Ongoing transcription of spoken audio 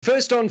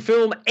First on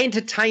film,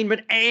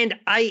 entertainment and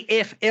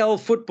AFL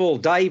football.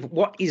 Dave,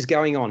 what is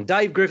going on?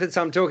 Dave Griffiths,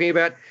 I'm talking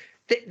about.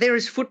 There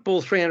is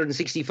football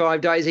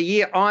 365 days a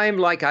year. I'm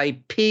like a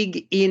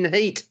pig in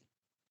heat.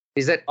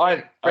 Is that?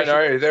 I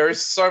know. There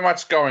is so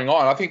much going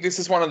on. I think this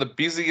is one of the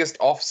busiest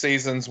off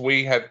seasons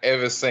we have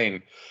ever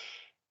seen.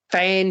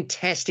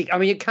 Fantastic. I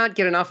mean, you can't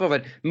get enough of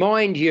it.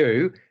 Mind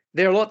you,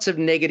 there are lots of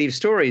negative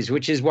stories,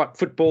 which is what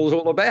football is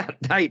all about.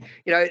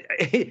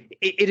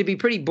 It'd be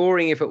pretty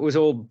boring if it was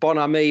all bon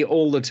ami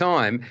all the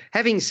time.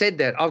 Having said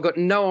that, I've got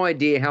no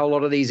idea how a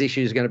lot of these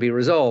issues are going to be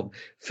resolved.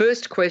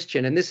 First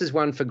question, and this is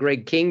one for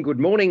Greg King. Good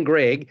morning,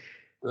 Greg.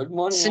 Good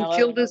morning,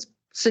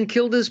 St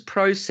Kilda's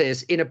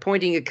process in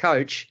appointing a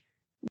coach,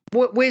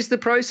 where's the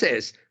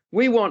process?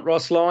 We want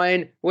Ross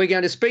Lyon. We're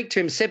going to speak to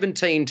him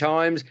 17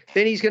 times.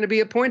 Then he's going to be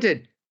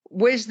appointed.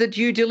 Where's the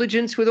due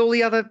diligence with all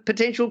the other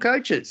potential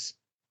coaches?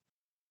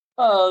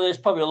 Oh, there's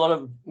probably a lot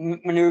of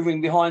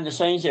manoeuvring behind the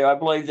scenes there. I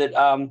believe that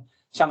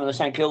some of the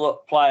St Kilda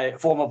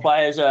former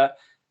players are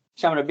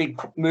some of the big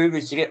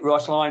movers to get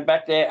Ross Lyon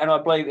back there, and I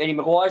believe Eddie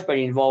Maguire's been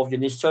involved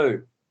in this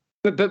too.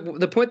 But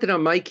the point that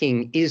I'm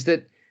making is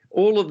that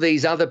all of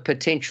these other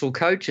potential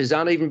coaches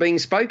aren't even being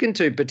spoken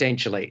to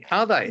potentially,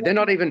 are they? They're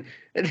not even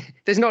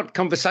 – there's not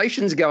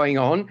conversations going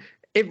on.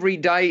 Every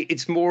day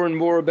it's more and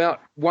more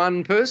about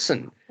one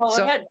person. Well,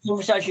 I've had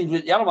conversations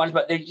with the other ones,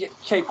 but they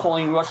keep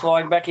calling Ross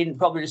Lyon back in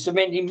probably to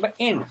cement him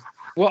in.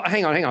 Well,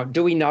 hang on.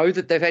 Do we know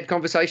that they've had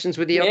conversations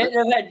with the other?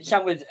 Yeah, they've had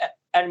some with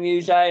Adam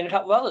Hughes and a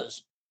couple of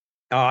others.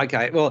 Oh,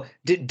 okay. Well,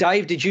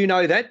 Dave, did you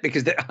know that?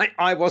 Because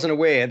I wasn't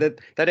aware that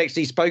they'd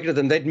actually spoken to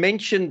them. They'd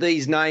mentioned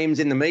these names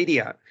in the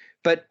media,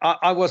 but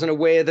I wasn't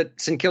aware that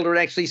St Kilda had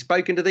actually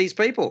spoken to these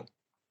people.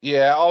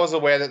 Yeah, I was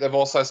aware that they've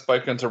also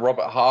spoken to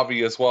Robert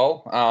Harvey as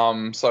well.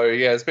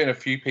 There's been a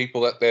few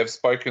people that they've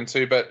spoken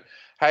to. But,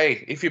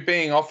 hey, if you're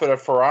being offered a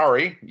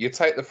Ferrari, you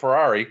take the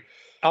Ferrari.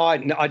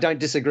 I don't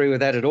disagree with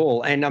that at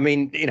all. And, I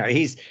mean,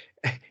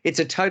 it's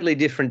a totally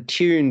different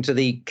tune to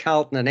the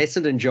Carlton and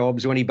Essendon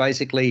jobs when he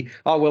basically,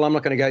 I'm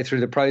not going to go through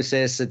the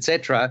process,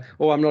 etc.,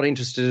 or I'm not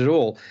interested at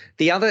all.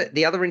 The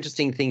other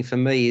interesting thing for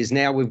me is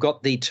now we've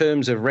got the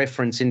terms of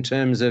reference in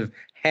terms of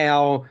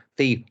how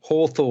the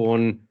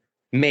Hawthorn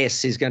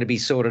mess is going to be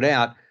sorted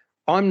out.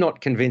 I'm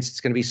not convinced it's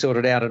going to be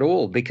sorted out at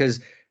all, because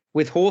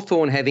with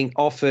Hawthorn having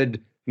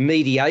offered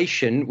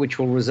mediation, which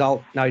will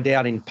result no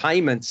doubt in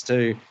payments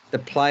to the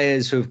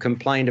players who have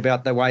complained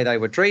about the way they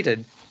were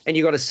treated, and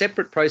you've got a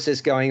separate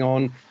process going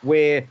on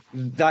where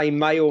they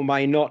may or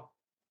may not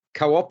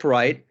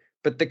cooperate,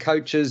 but the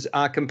coaches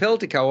are compelled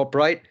to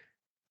cooperate.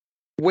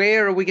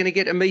 Where are we going to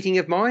get a meeting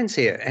of minds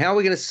here? How are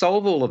we going to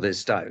solve all of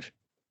this, Dave?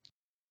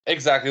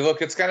 Exactly.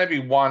 Look, it's going to be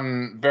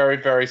one very,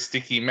 very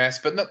sticky mess.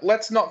 But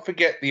let's not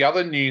forget the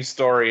other news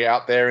story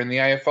out there in the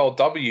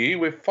AFLW.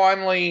 We've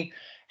finally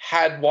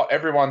had what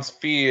everyone's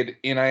feared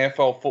in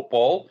AFL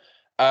football,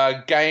 a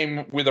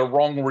game with a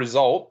wrong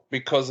result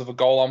because of a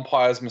goal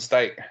umpire's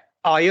mistake.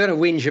 Oh, you're going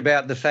to whinge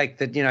about the fact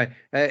that,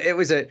 it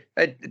was a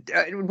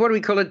what do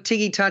we call it,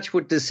 Tiggy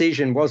Touchwood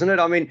decision, wasn't it?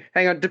 I mean,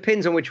 hang on, it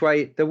depends on which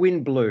way the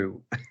wind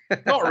blew.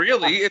 Not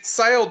really. It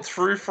sailed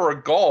through for a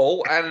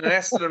goal and an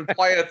Essendon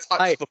player touched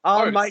the post.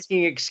 I'm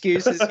making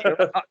excuses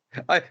here.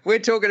 We're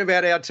talking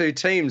about our two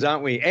teams,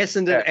 aren't we?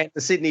 Essendon and the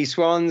Sydney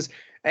Swans.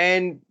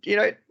 And,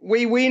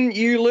 we win,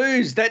 you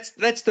lose. That's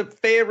the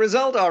fair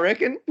result, I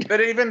reckon.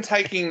 But even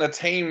taking the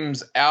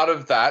teams out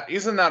of that,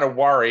 isn't that a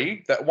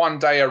worry that one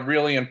day a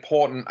really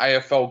important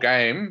AFL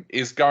game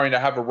is going to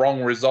have a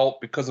wrong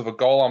result because of a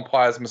goal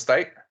umpire's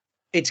mistake?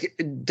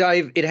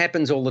 Dave, it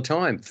happens all the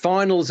time.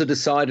 Finals are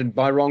decided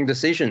by wrong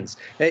decisions.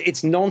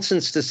 It's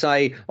nonsense to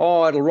say,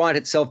 it'll right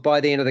itself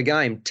by the end of the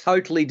game.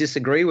 Totally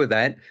disagree with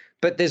that.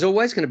 But there's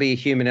always going to be a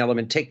human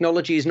element.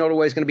 Technology is not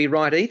always going to be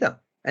right either.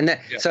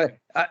 So,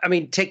 I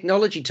mean,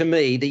 technology to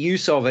me, the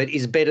use of it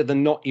is better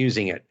than not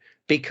using it,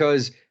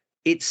 because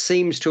it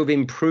seems to have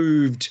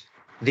improved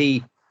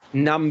the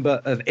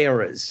number of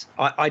errors.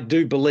 I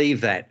do believe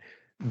that.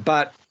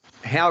 But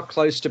how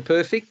close to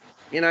perfect?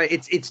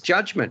 It's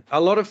judgment. A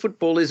lot of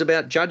football is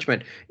about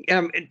judgment.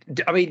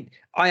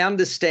 I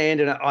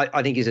understand, and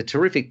I think he's a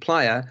terrific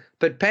player,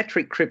 but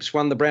Patrick Cripps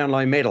won the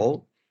Brownlow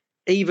medal,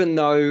 even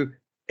though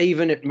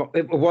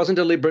it wasn't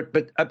deliberate,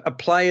 but a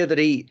player that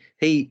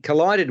he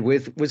collided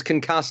with was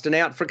concussed and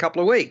out for a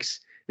couple of weeks.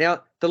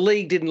 Now, the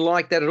league didn't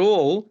like that at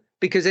all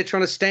because they're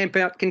trying to stamp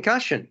out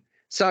concussion.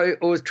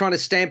 Or trying to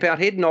stamp out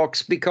head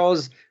knocks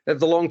because of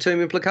the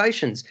long-term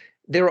implications.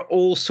 There are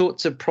all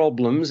sorts of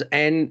problems,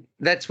 and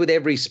that's with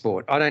every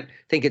sport. I don't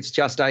think it's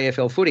just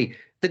AFL footy.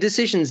 The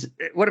decisions,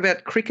 what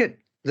about cricket?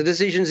 The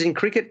decisions in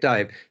cricket,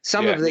 Dave?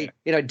 Some of the,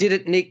 did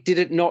it nick, did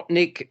it not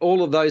nick,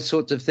 all of those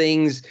sorts of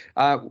things.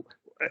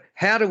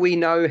 How do we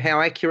know how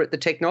accurate the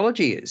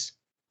technology is?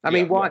 I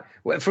mean, why,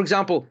 for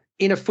example,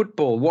 in a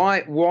football,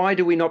 why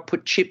do we not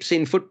put chips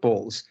in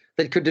footballs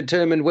that could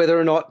determine whether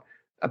or not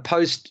a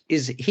post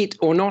is hit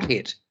or not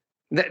hit?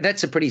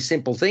 That's a pretty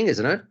simple thing,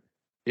 isn't it?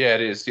 Yeah,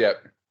 it is.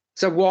 Yep.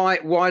 So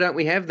why don't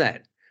we have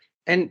that?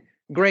 And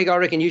Greg, I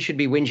reckon you should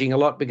be whinging a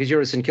lot because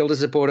you're a St Kilda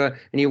supporter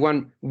and you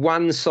won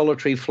one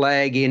solitary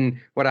flag in,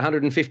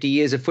 150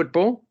 years of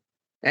football?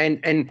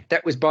 And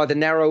that was by the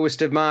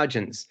narrowest of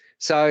margins.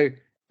 So,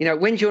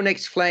 when's your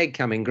next flag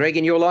coming, Greg,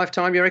 in your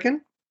lifetime, you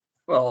reckon?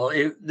 Well,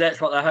 that's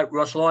what they hope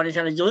Ross Lyon is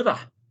going to deliver.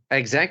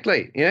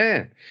 Exactly,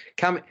 yeah.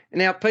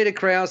 Now, Peter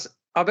Krause,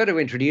 I better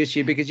introduce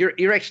you because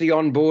you're actually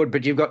on board,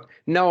 but you've got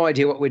no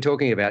idea what we're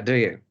talking about, do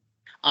you?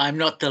 I'm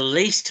not the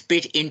least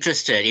bit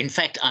interested. In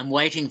fact, I'm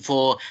waiting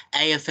for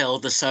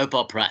AFL The Soap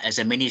Opera as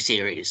a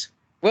miniseries.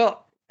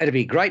 Well, it'd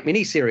be a great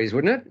miniseries,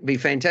 wouldn't it? It'd be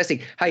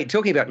fantastic. Hey,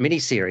 talking about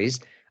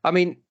miniseries, I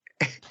mean,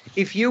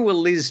 if you were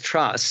Liz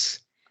Truss,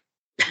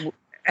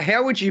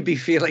 how would you be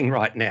feeling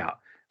right now?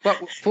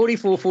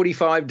 44,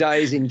 45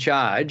 days in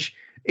charge.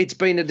 It's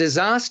been a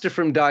disaster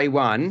from day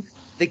one.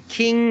 The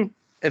King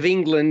of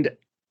England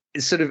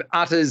sort of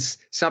utters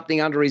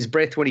something under his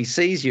breath when he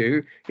sees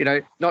you,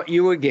 not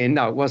you again.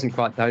 No, it wasn't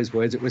quite those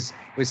words. It was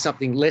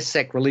something less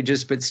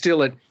sacrilegious, but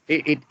still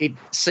it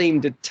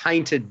seemed a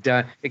tainted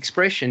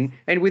expression.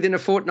 And within a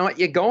fortnight,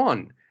 you're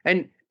gone.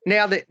 And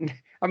now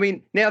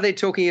they're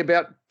talking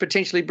about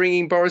potentially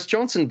bringing Boris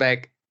Johnson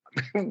back.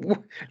 We're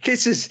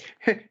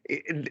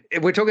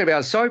talking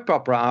about a soap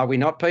opera, are we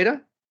not,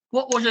 Peter?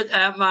 What was it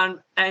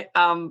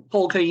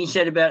Paul Keating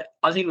said about,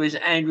 I think it was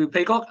Andrew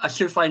Peacock, a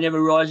souffle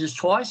never rises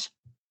twice?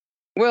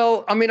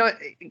 Well, I mean,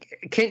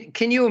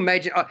 can you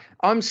imagine?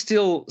 I'm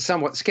still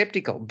somewhat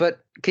sceptical, but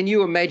can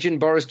you imagine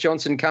Boris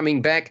Johnson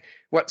coming back,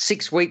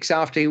 6 weeks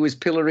after he was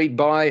pilloried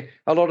by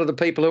a lot of the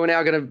people who are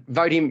now going to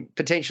vote him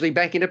potentially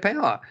back into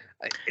power?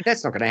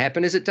 That's not going to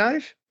happen, is it,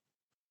 Dave?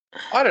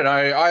 I don't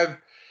know.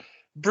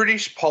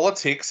 British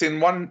politics in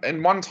one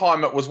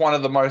time it was one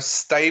of the most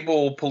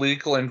stable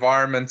political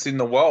environments in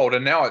the world,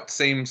 and now it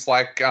seems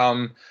like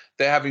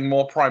they're having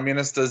more prime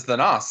ministers than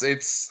us.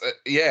 It's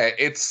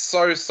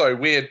so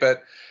weird.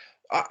 But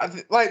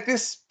like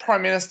this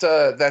prime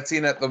minister that's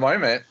in at the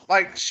moment,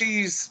 like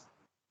she's,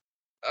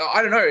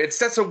 I don't know. It's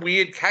that's a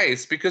weird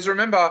case because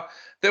remember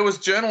there was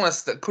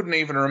journalists that couldn't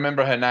even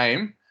remember her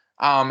name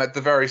at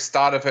the very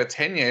start of her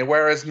tenure,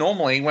 whereas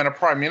normally when a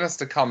prime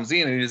minister comes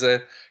in, it is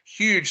a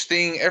huge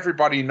thing.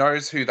 Everybody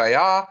knows who they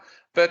are.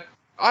 But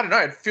I don't know.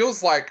 It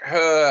feels like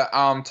her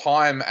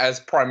time as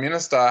prime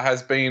minister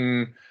has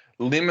been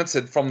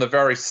limited from the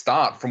very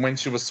start, from when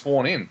she was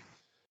sworn in.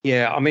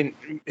 Yeah, I mean,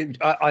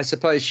 I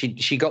suppose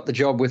she got the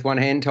job with one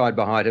hand tied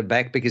behind her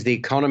back because the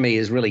economy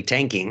is really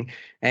tanking.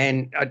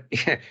 And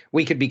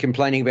we could be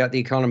complaining about the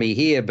economy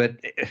here, but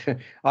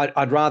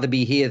I'd rather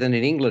be here than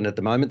in England at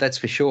the moment, that's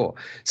for sure.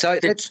 So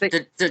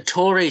the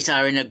Tories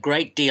are in a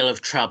great deal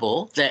of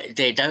trouble.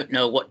 They don't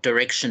know what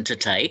direction to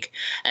take,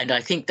 and I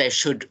think they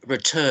should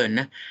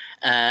return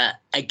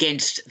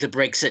against the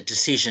Brexit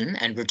decision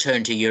and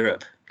return to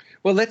Europe.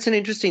 Well, that's an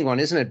interesting one,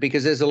 isn't it?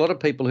 Because there's a lot of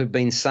people who've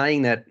been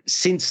saying that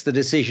since the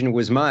decision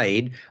was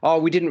made,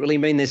 we didn't really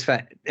mean this for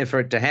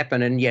it to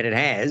happen, and yet it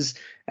has.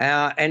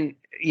 And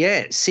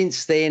yeah,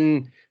 since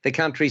then, the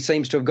country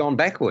seems to have gone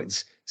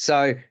backwards.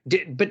 So,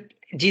 but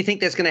do you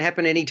think that's going to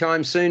happen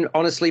anytime soon,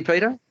 honestly,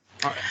 Peter?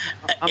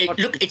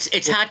 Look,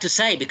 it's hard to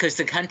say because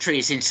the country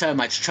is in so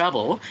much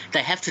trouble.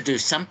 They have to do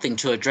something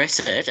to address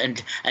it,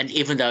 and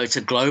even though it's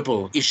a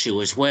global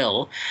issue as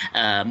well,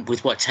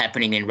 with what's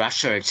happening in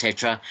Russia,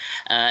 etc.,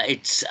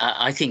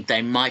 I think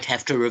they might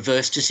have to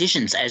reverse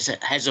decisions, as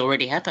has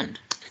already happened.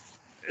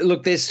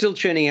 Look, they're still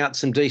churning out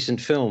some decent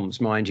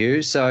films, mind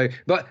you. So,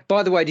 but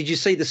by the way, did you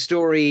see the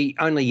story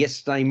only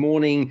yesterday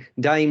morning?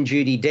 Dame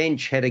Judi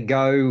Dench had a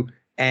go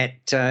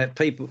at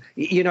people,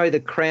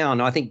 The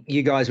Crown. I think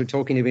you guys were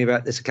talking to me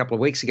about this a couple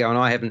of weeks ago,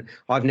 and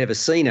I've never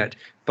seen it.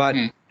 But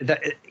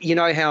you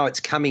know how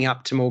it's coming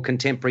up to more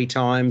contemporary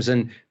times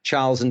and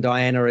Charles and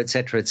Diana, et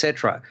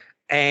cetera,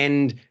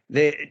 and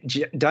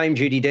Dame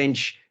Judi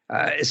Dench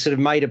sort of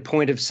made a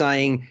point of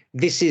saying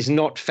this is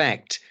not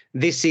fact.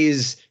 This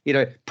is,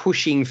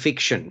 pushing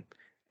fiction.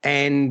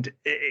 And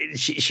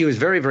she was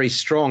very, very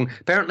strong.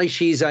 Apparently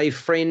she's a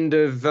friend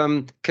of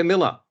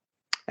Camilla.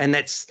 And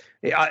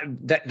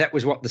that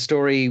was what the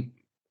story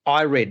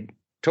I read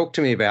talked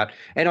to me about.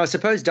 And I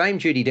suppose Dame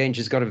Judi Dench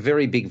has got a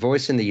very big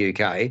voice in the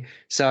UK.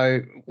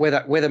 So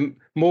whether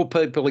more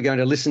people are going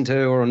to listen to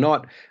her or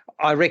not,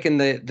 I reckon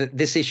that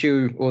this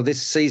issue or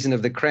this season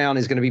of The Crown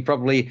is going to be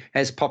probably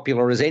as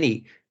popular as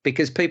any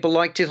because people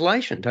like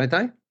titillation, don't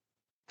they?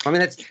 I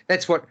mean,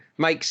 that's what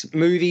makes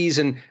movies.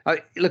 And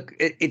look,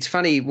 it's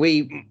funny.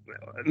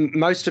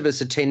 Most of us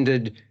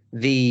attended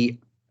the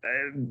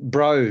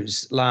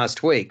Bros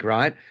last week,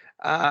 right?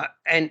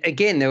 And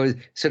again, there was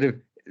sort of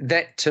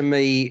that to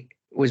me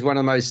was one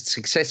of the most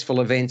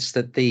successful events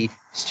that the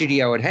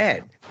studio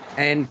had.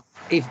 And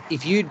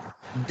if you'd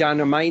done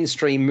a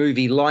mainstream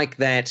movie like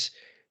that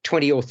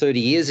 20 or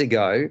 30 years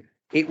ago,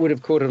 it would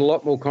have caused a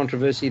lot more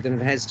controversy than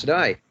it has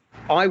today.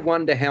 I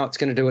wonder how it's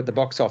going to do at the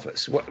box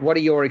office. What are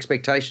your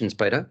expectations,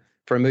 Peter,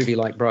 for a movie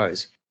like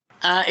Bros?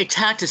 It's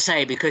hard to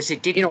say because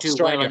it didn't do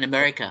well in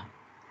America.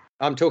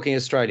 I'm talking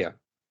Australia.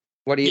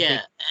 What do you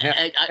Yeah,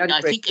 think?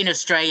 I think in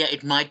Australia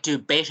it might do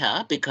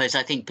better because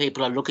I think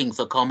people are looking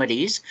for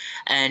comedies,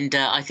 and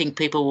I think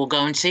people will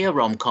go and see a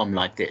rom-com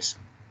like this.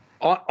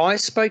 I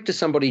spoke to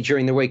somebody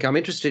during the week. I'm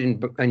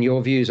interested in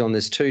your views on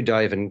this too,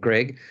 Dave and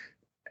Greg.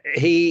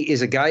 He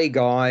is a gay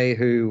guy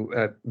who,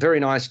 very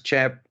nice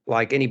chap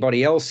like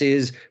anybody else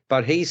is,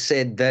 but he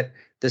said that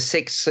the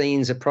sex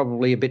scenes are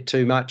probably a bit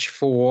too much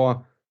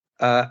for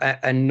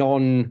a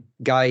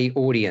non-gay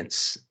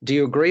audience. Do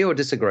you agree or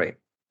disagree?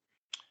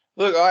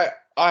 Look,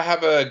 I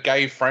have a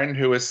gay friend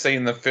who has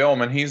seen the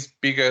film, and his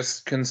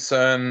biggest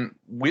concern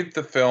with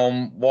the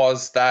film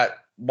was that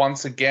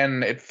once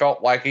again, it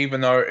felt like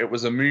even though it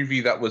was a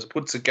movie that was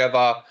put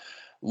together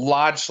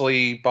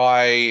largely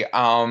by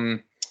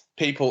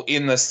people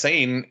in the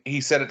scene,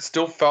 he said it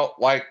still felt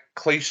like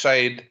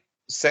cliched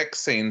sex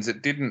scenes.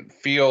 It didn't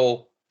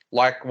feel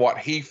like what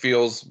he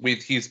feels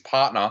with his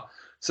partner.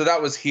 So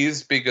that was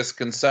his biggest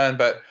concern.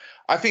 But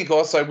I think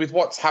also with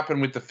what's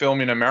happened with the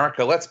film in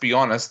America, let's be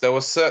honest, there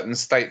were certain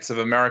states of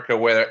America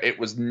where it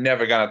was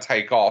never going to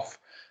take off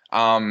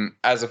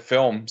as a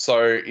film.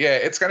 So, yeah,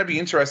 it's going to be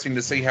interesting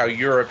to see how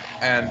Europe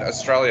and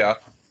Australia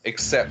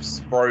accepts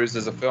Bros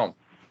as a film.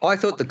 I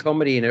thought the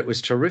comedy in it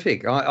was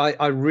terrific.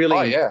 I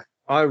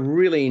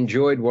really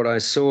enjoyed what I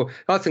saw.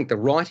 I think the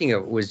writing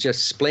of it was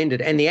just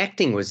splendid, and the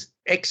acting was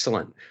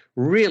excellent.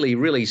 Really,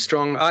 really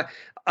strong.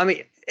 I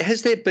mean,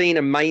 has there been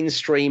a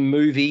mainstream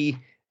movie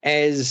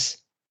as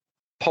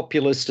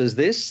populist as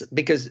this?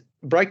 Because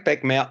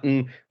Breakback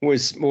Mountain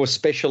was more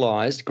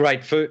specialised.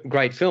 Great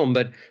film,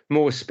 but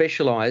more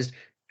specialised.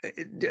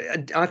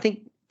 I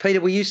think,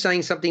 Peter, were you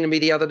saying something to me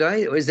the other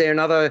day? Is there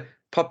another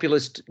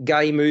populist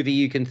gay movie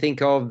you can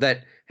think of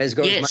that has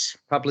got as much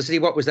publicity?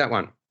 What was that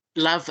one?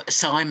 Love,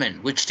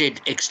 Simon, which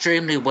did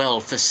extremely well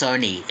for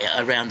Sony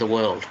around the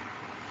world.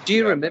 Do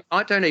you remember?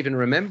 I don't even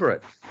remember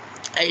it.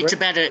 It's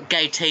about a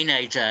gay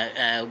teenager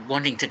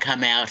wanting to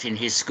come out in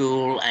his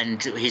school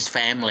and his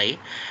family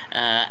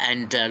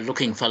and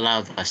looking for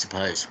love, I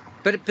suppose.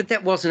 But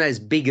that wasn't as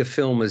big a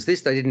film as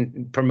this. They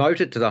didn't promote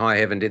it to the high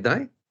heaven, did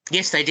they?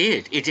 Yes, they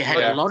did. It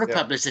had a lot of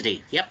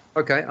publicity. Yep.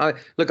 Okay.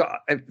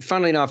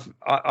 Funnily enough,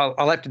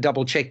 I'll have to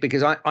double check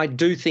because I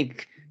do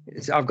think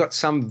I've got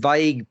some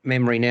vague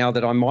memory now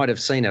that I might have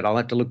seen it. I'll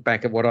have to look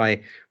back at what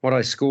I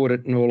scored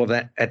it and all of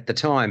that at the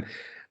time.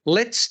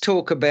 Let's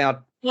talk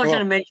about. I was going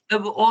to mention,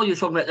 while you're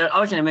talking about that, I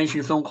was going to mention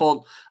a film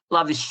called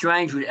Love is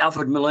Strange with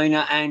Alfred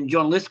Molina and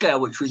John Lithgow,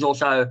 which was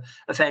also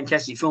a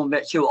fantastic film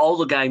about two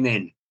older gay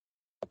men.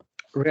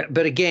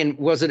 But again,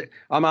 was it?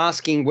 I'm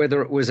asking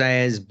whether it was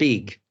as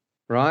big,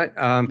 right?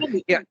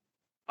 Yeah.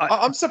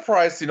 I'm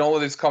surprised in all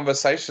of these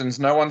conversations,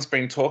 no one's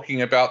been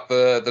talking about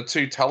the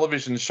two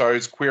television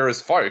shows Queer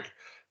as Folk.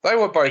 They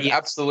were both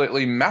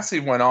absolutely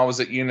massive when I was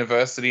at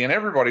university, and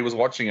everybody was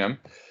watching them.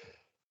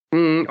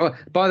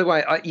 By the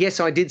way, yes,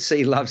 I did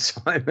see Love,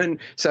 Simon.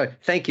 So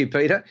thank you,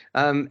 Peter.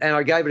 And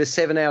I gave it a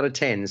 7 out of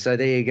 10. So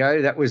there you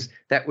go. That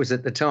was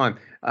at the time.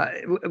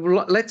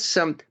 Let's.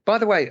 By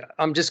the way,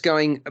 I'm just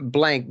going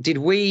blank. Did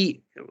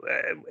we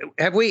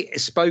have we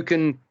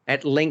spoken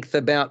at length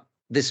about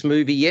this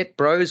movie yet,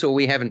 Bros, or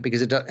we haven't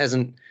because it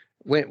hasn't.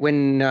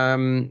 When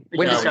No.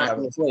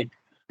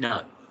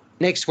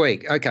 Next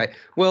week. Okay.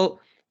 Well.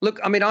 Look,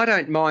 I mean, I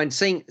don't mind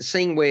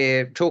seeing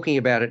we're talking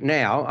about it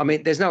now. I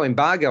mean, there's no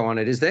embargo on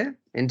it, is there,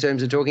 in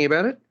terms of talking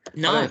about it?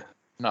 No.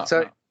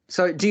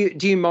 So do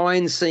you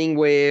mind seeing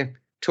we're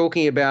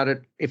talking about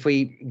it if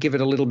we give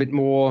it a little bit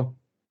more,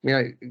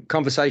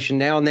 conversation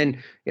now and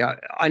then?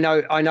 I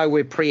know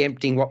we're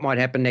preempting what might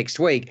happen next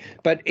week,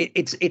 but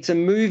it's a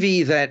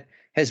movie that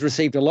has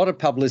received a lot of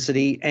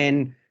publicity,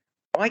 and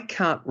I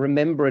can't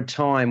remember a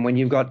time when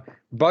you've got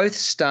both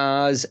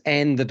stars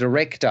and the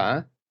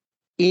director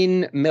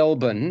in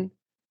Melbourne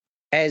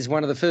as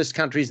one of the first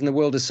countries in the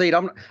world to see it.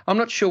 I'm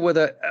not sure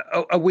whether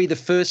are we the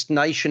first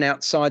nation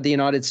outside the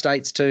United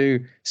States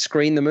to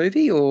screen the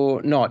movie or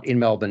not in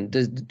Melbourne?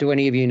 Do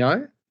any of you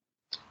know?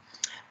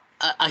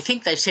 I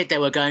think they said they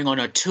were going on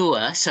a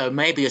tour, so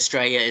maybe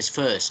Australia is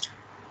first.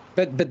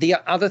 But the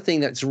other thing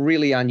that's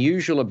really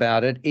unusual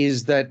about it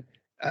is that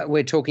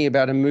we're talking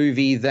about a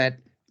movie that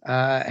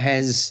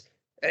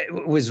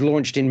was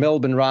launched in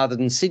Melbourne rather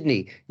than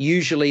Sydney.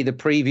 Usually the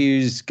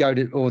previews go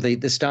to, or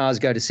the stars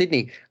go to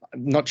Sydney.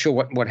 I'm not sure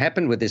what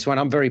happened with this one.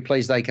 I'm very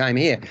pleased they came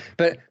here.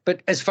 But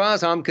as far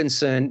as I'm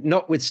concerned,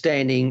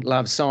 notwithstanding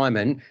Love,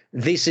 Simon,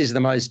 this is the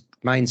most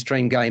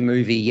mainstream gay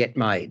movie yet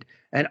made.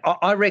 And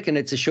I reckon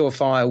it's a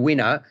surefire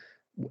winner.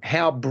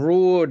 How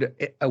broad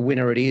a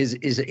winner it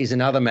is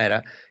another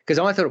matter, because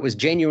I thought it was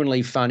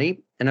genuinely funny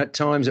and at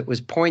times it was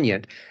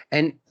poignant.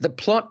 And the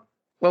plot,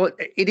 well,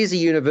 it is a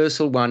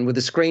universal one with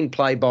a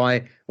screenplay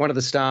by one of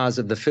the stars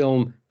of the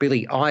film,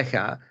 Billy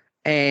Eicher,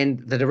 and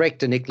the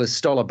director, Nicholas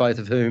Stoller, both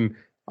of whom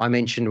I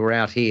mentioned were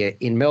out here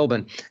in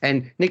Melbourne.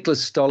 And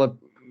Nicholas Stoller,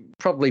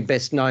 probably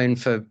best known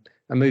for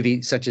a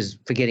movie such as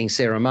Forgetting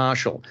Sarah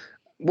Marshall.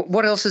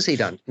 What else has he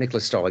done,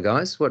 Nicholas Stoller,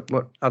 guys? What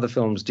other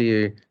films do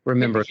you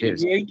remember of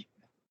his?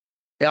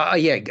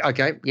 Yeah,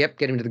 okay, yep,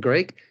 Get Him to the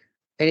Greek.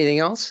 Anything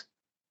else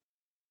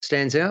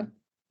stands out?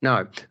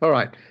 No. All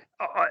right.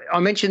 I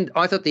mentioned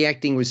I thought the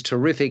acting was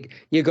terrific.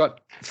 You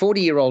got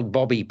 40-year-old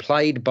Bobby,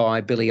 played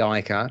by Billy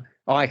Eichner.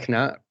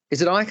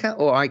 Is it Eichner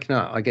or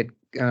Eichner? I get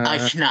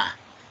Eichner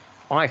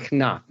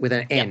with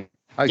an N.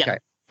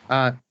 Yep.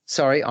 Okay.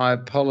 Sorry, I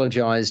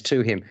apologise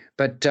to him.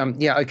 But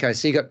okay.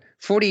 So you got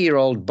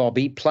 40-year-old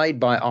Bobby, played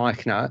by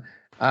Eichner.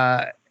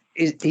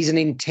 He's an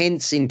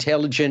intense,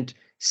 intelligent,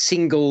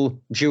 single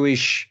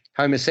Jewish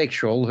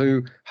homosexual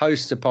who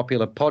hosts a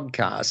popular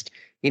podcast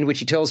in which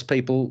he tells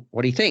people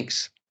what he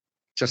thinks,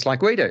 just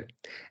like we do.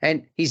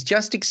 And he's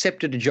just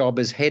accepted a job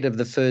as head of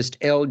the first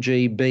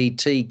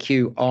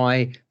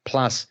LGBTQI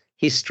plus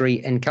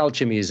history and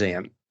culture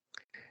museum.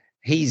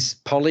 He's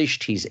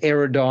polished, he's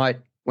erudite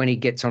when he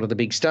gets onto the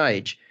big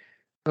stage.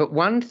 But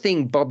one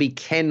thing Bobby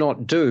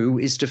cannot do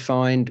is to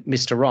find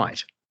Mr.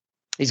 Right.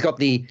 He's got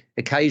the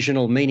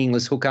occasional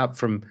meaningless hookup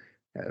from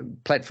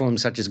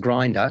platforms such as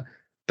Grindr,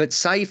 but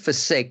save for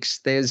sex,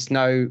 there's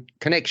no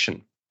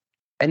connection.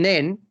 And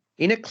then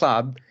in a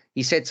club,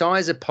 he sets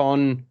eyes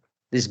upon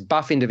this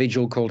buff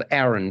individual called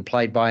Aaron,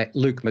 played by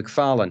Luke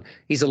McFarlane.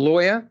 He's a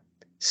lawyer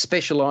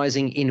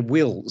specialising in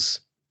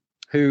wills,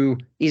 who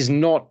is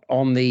not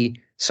on the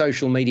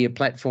social media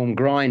platform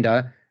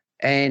Grindr,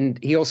 and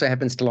he also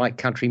happens to like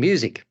country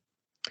music.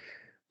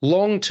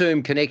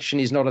 Long-term connection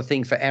is not a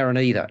thing for Aaron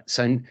either.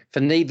 So for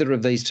neither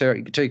of these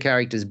two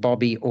characters,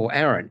 Bobby or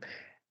Aaron.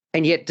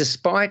 And yet,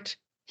 despite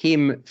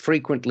him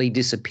frequently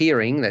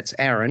disappearing, that's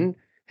Aaron,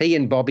 he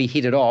and Bobby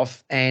hit it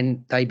off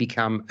and they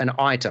become an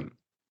item.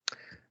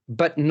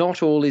 But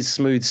not all is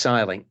smooth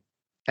sailing,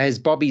 as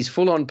Bobby's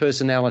full-on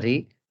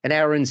personality and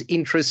Aaron's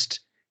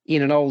interest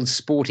in an old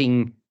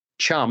sporting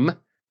chum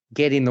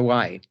get in the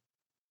way.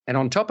 And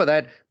on top of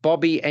that,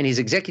 Bobby and his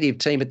executive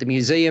team at the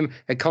museum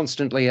are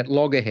constantly at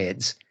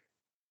loggerheads.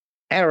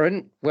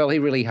 Aaron, well, he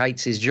really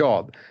hates his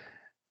job.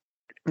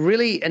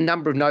 Really a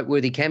number of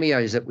noteworthy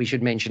cameos that we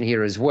should mention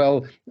here as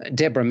well.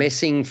 Deborah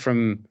Messing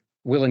from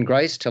Will and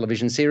Grace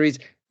television series,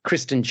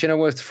 Kristen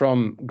Chenoweth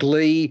from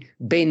Glee,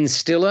 Ben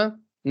Stiller,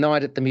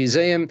 Night at the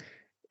Museum.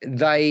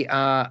 They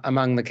are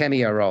among the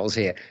cameo roles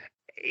here.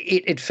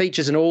 It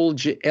features an all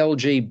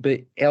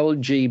LGBTQI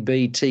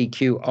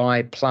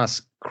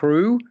plus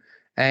crew,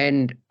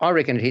 and I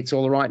reckon it hits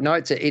all the right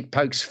notes. It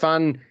pokes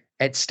fun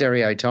at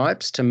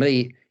stereotypes. To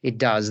me, it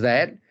does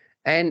that.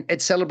 And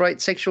it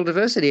celebrates sexual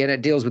diversity, and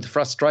it deals with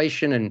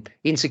frustration and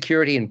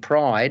insecurity and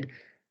pride.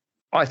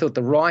 I thought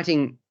the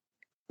writing,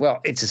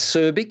 well, it's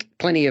acerbic,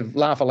 plenty of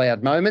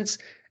laugh-aloud moments,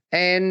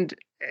 and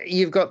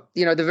you've got,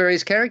 the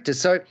various characters.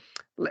 So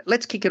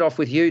let's kick it off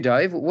with you,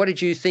 Dave. What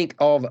did you think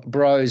of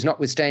Bros,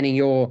 notwithstanding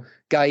your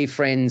gay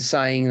friends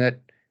saying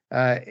that,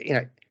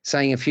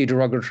 saying a few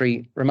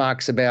derogatory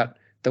remarks about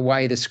the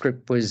way the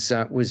script was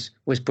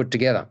put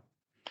together?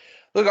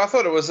 Look, I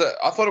thought it was a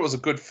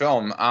good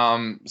film.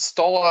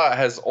 Stoller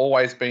has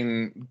always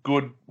been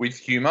good with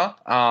humour.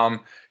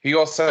 He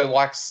also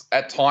likes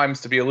at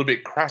times to be a little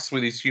bit crass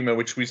with his humour,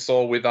 which we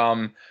saw with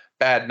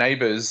Bad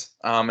Neighbours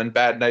and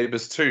Bad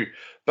Neighbours 2.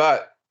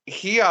 But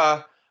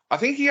here, I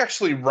think he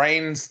actually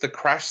reins the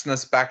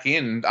crassness back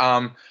in.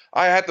 I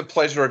had the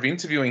pleasure of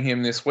interviewing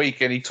him this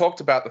week, and he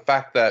talked about the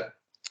fact that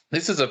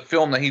this is a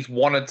film that he's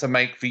wanted to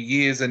make for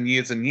years and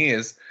years and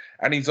years.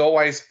 And he's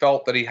always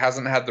felt that he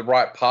hasn't had the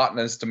right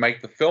partners to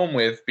make the film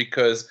with,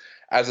 because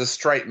as a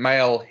straight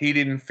male, he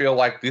didn't feel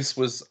like this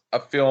was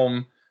a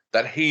film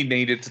that he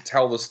needed to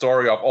tell the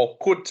story of, or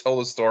could tell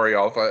the story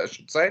of, I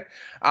should say.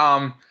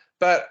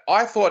 But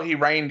I thought he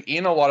reined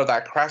in a lot of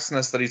that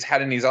crassness that he's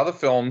had in his other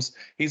films.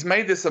 He's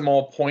made this a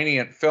more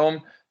poignant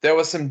film. There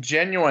were some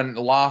genuine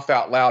laugh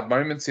out loud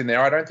moments in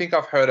there. I don't think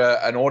I've heard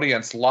an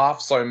audience laugh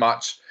so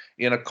much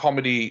in a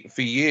comedy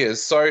for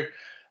years. So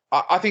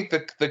I think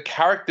the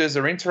characters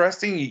are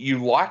interesting.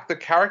 You like the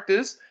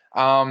characters.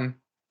 There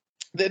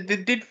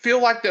did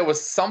feel like there was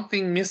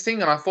something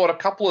missing, and I thought a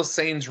couple of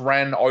scenes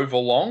ran over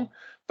long.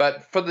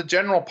 But for the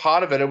general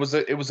part of it, it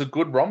was a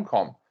good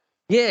rom-com.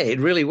 Yeah, it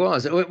really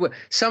was.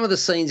 Some of the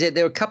scenes,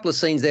 there were a couple of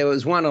scenes. There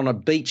was one on a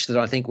beach that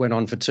I think went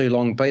on for too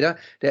long, Peter.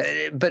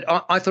 But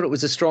I thought it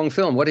was a strong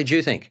film. What did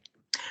you think?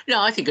 No,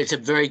 I think it's a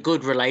very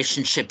good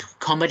relationship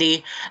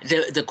comedy.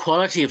 The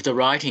quality of the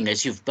writing,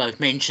 as you've both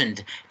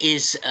mentioned,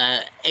 is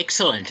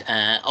excellent.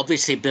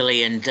 Obviously,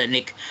 Billy and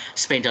Nick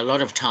spent a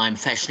lot of time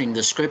fashioning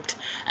the script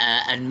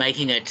and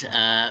making it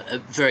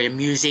very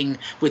amusing,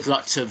 with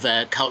lots of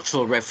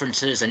cultural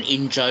references and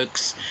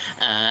in-jokes,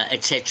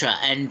 etc.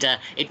 And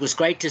it was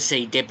great to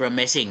see Deborah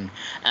Messing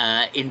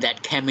in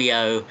that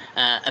cameo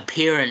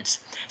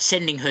appearance,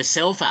 sending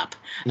herself up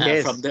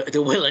Yes. from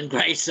the Will and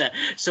Grace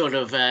sort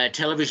of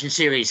television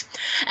series.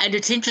 And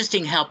it's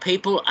interesting how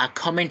people are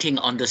commenting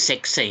on the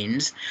sex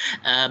scenes.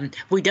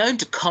 We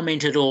don't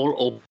comment at all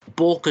or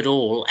balk at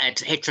all at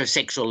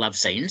heterosexual love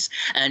scenes,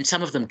 and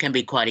some of them can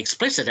be quite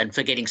explicit, and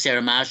Forgetting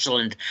Sarah Marshall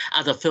and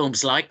other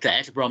films like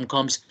that,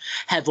 rom-coms,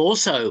 have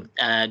also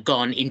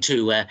gone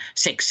into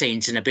sex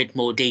scenes in a bit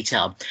more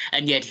detail.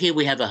 And yet here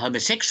we have a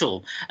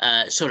homosexual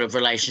sort of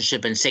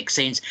relationship and sex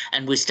scenes,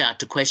 and we start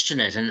to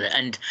question it.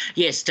 And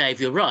yes, Dave,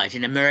 you're right.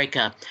 In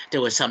America,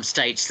 there were some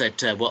states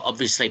that were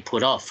obviously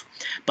put off.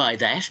 by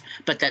that.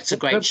 But that's a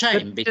great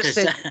shame because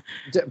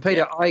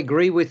Peter, I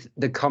agree with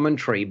the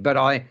commentary, but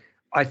I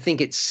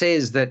think it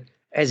says that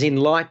as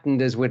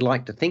enlightened as we'd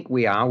like to think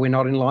we are, we're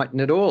not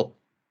enlightened at all.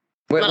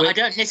 I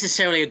don't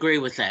necessarily agree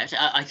with that.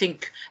 I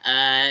think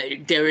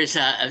there is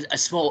a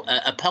small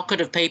pocket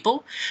of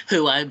people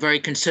who are very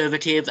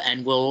conservative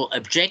and will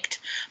object,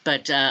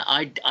 but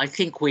I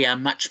think we are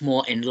much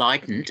more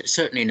enlightened,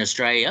 certainly in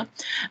Australia,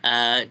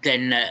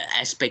 than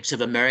aspects of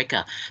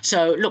America.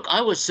 So, look, I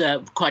was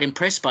quite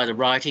impressed by the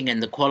writing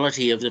and the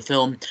quality of the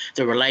film.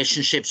 The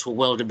relationships were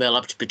well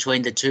developed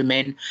between the two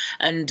men,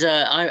 and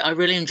I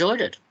really enjoyed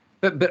it.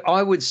 But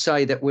I would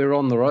say that we're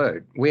on the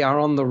road. We are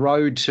on the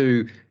road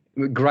to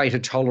greater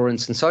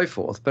tolerance and so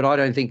forth, but I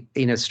don't think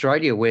in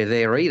Australia we're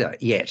there either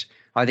yet.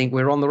 I think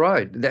we're on the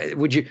road.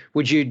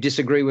 Would you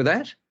disagree with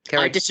that,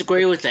 Carrie? I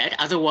disagree with that.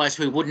 Otherwise,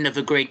 we wouldn't have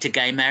agreed to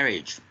gay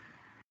marriage.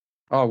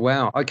 Oh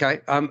wow.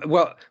 Okay.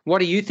 Well, what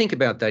do you think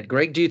about that,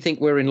 Greg? Do you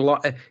think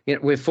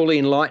we're fully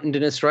enlightened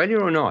in Australia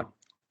or not?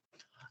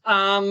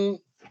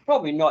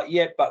 Probably not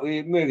yet, but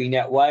we're moving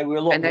that way. We're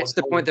a lot. And that's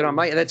the point that I'm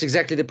making. That's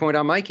exactly the point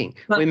I'm making.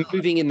 We're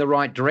moving in the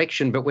right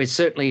direction, but we're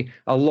certainly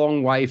a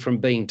long way from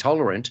being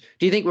tolerant.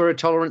 Do you think we're a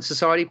tolerant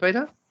society,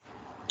 Peter?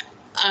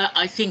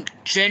 I think,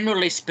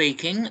 generally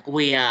speaking,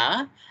 we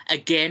are.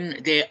 Again,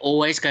 there are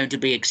always going to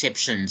be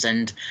exceptions,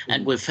 and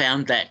we've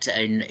found that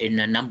in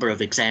a number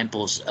of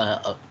examples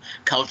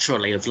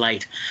culturally of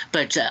late.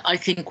 But I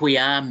think we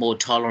are more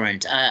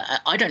tolerant.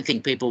 I don't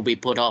think people will be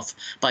put off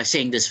by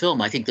seeing this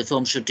film. I think the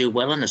film should do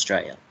well in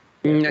Australia.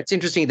 It's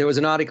interesting. There was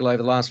an article over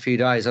the last few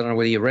days, I don't know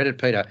whether you read it,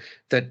 Peter,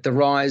 that the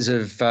rise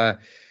of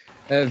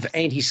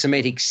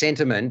anti-Semitic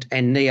sentiment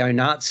and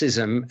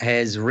neo-Nazism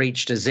has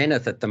reached a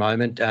zenith at the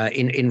moment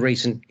in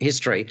recent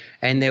history.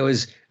 And there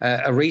was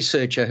a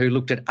researcher who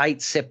looked at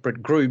 8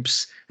 separate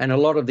groups, and a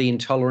lot of the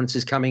intolerance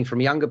is coming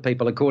from younger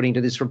people, according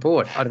to this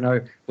report. I don't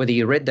know whether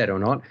you read that or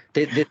not.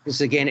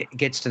 This, again, it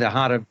gets to the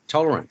heart of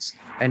tolerance.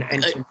 And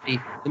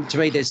to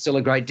me, there's still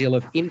a great deal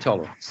of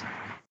intolerance.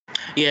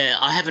 Yeah,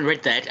 I haven't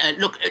read that.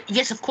 Look,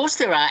 yes, of course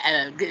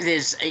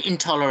there's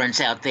intolerance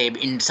out there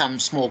in some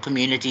small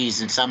communities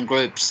and some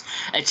groups,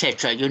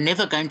 etc. You're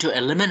never going to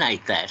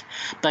eliminate that.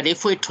 But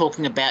if we're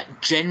talking about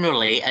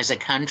generally as a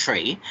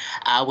country,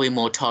 are we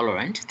more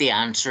tolerant? The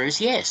answer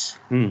is yes.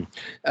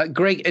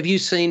 Greg, have you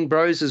seen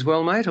Bros as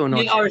well, mate, or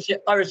not? Yeah,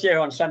 I was there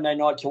on Sunday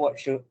night to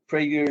watch the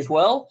preview as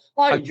well.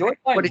 I enjoyed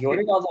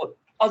it.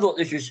 I thought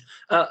this was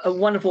a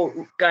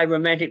wonderful gay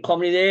romantic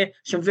comedy there.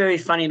 Some very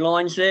funny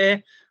lines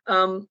there.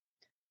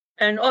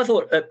 And I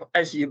thought,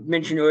 as you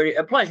mentioned already,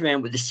 it plays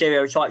around with the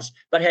stereotypes,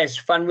 but has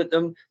fun with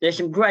them. There's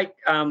some great,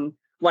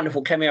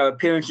 wonderful cameo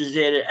appearances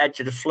there that add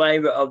to the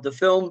flavour of the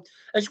film.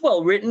 It's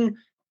well written,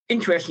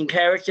 interesting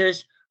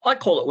characters. I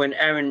call it When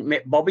Aaron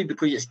Met Bobby,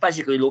 because it's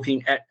basically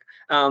looking at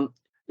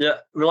the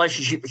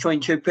relationship between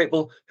two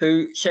people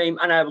who seem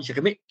unable to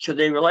commit to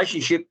their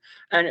relationship,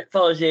 and it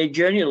follows their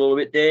journey a little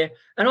bit there.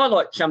 And I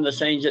like some of the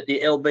scenes at the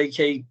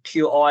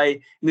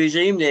LGBTQI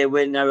museum there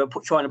when they were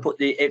trying to put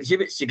the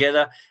exhibits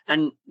together,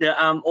 and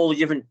all the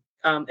different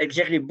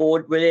executive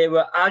board where they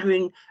were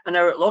arguing and they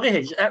were at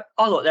loggerheads. I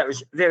thought that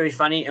was very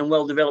funny and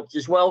well developed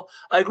as well.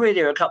 I agree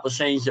there are a couple of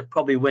scenes that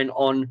probably went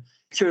on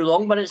too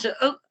long, but it's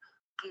a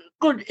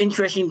good,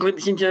 interesting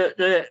glimpse into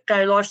the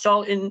gay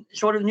lifestyle in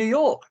sort of New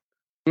York.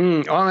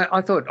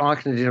 I thought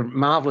Eichner did a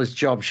marvellous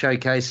job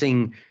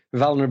showcasing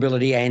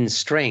vulnerability and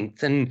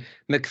strength, and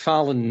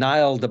McFarlane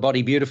nailed the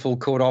Body Beautiful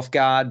caught off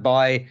guard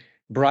by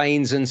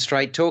brains and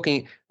straight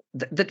talking.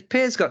 The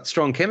pair's got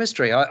strong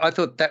chemistry. I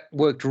thought that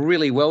worked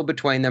really well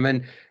between them,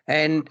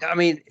 and I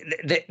mean,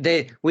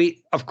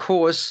 we of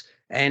course,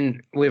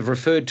 and we've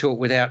referred to it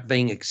without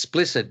being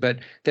explicit, but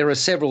there are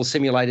several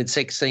simulated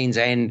sex scenes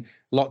and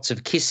lots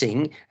of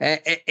kissing.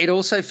 It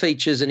also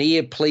features an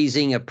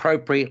ear-pleasing,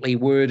 appropriately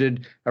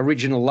worded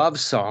original love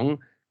song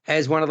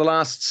as one of the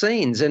last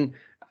scenes. And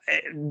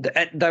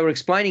they were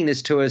explaining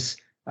this to us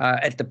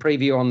at the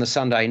preview on the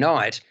Sunday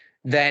night,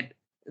 that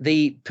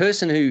the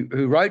person who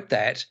wrote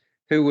that,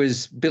 who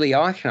was Billy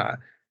Eichner,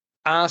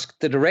 asked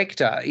the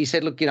director, he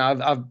said, look,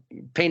 I've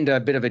penned a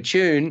bit of a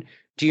tune.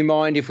 Do you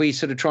mind if we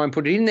sort of try and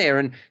put it in there?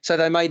 And so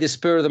they made the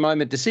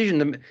spur-of-the-moment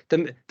decision.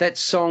 That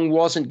song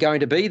wasn't going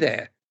to be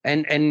there.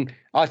 And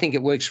I think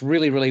it works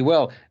really, really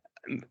well.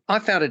 I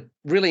found it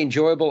really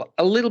enjoyable,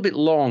 a little bit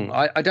long.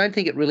 I don't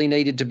think it really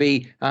needed to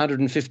be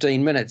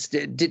 115 minutes.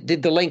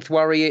 Did the length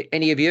worry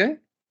any of you?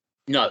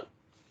 No.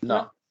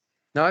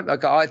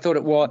 Okay, I thought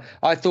it was.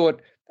 I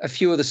thought a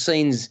few of the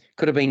scenes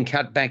could have been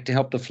cut back to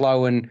help the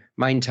flow and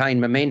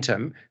maintain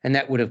momentum, and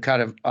that would have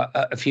cut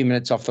a few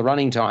minutes off the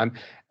running time.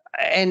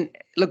 And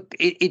look,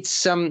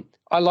 it's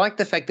I like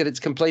the fact that it's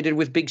completed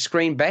with big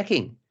screen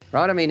backing.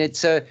 Right, I mean,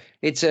 it's a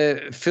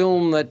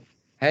film that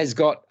has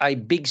got a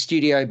big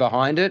studio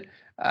behind it,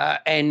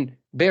 and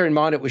bear in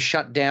mind it was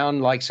shut down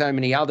like so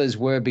many others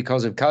were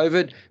because of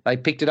COVID. They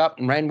picked it up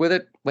and ran with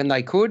it when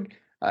they could.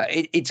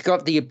 It's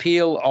got the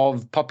appeal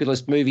of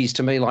populist movies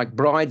to me, like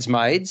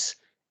Bridesmaids,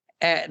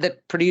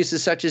 that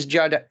producers such as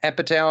Judd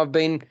Apatow have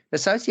been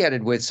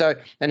associated with. So,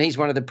 and he's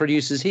one of the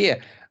producers here.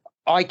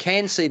 I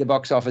can see the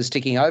box office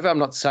ticking over. I'm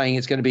not saying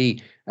it's going to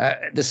be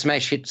the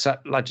smash hit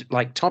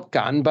like Top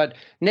Gun, but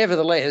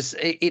nevertheless,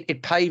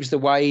 it paves the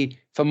way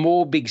for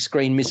more big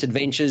screen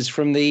misadventures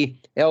from the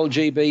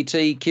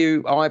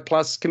LGBTQI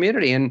plus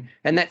community, and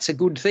that's a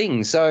good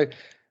thing. So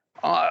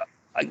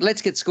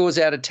let's get scores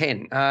out of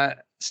 10.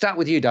 Start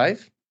with you,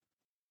 Dave.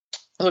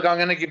 Look, I'm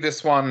going to give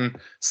this one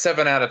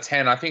 7 out of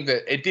 10. I think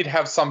that it did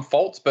have some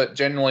faults, but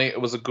generally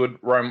it was a good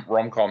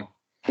rom-com.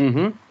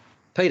 Mm-hmm.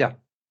 Peter.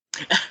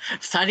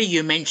 Funny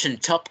you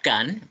mentioned Top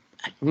Gun.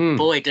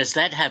 Boy, does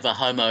that have a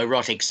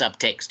homoerotic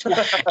subtext.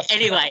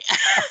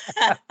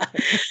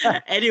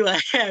 Anyway,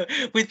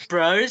 with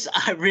Bros,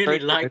 I really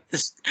like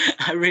this.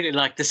 I really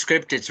like the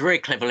script. It's very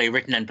cleverly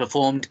written and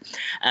performed,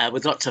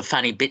 with lots of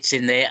funny bits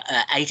in there.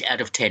 8 out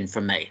of 10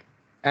 from me.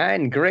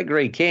 And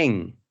Gregory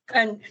King.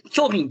 And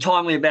talking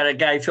timely about a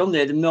gay film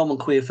there, the Melbourne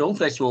Queer Film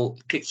Festival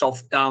kicks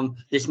off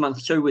this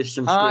month too with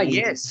some screenings.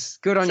 Yes.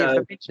 Good on you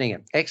for mentioning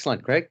it.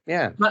 Excellent, Greg.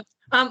 Yeah. But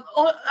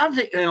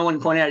other thing I want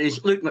to point out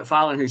is Luke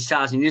McFarlane, who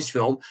stars in this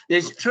film.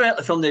 Throughout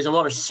the film, there's a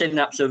lot of setting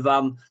ups of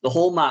the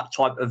Hallmark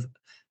type of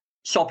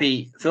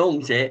soppy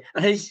films there,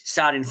 and he's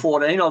starred in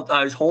 14 of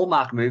those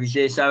Hallmark movies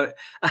there. So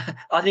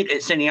I think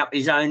it's setting up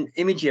his own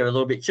image here a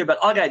little bit too. But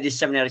I gave this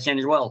 7 out of 10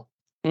 as well.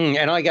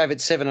 And I gave it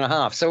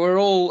 7.5. So we're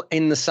all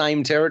in the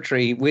same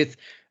territory with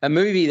a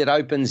movie that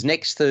opens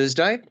next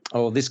Thursday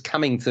or this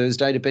coming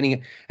Thursday,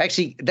 depending.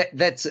 Actually,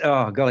 that's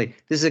oh golly,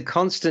 this is a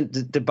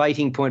constant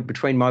debating point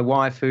between my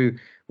wife, who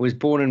was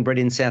born and bred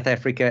in South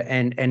Africa,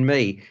 and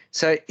me.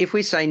 So if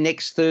we say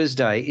next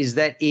Thursday, is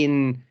that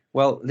in?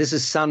 Well, this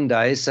is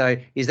Sunday, so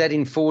is that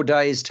in 4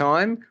 days'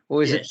 time,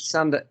 or is it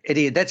Sunday? It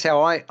is. That's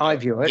how I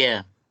view it.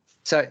 Yeah.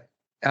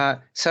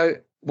 So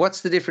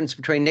what's the difference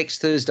between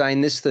next Thursday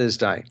and this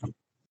Thursday?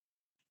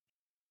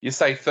 You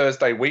say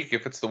Thursday week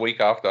if it's the week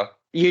after.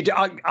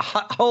 I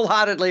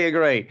wholeheartedly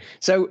agree.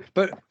 So,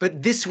 but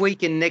this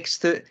week and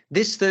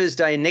this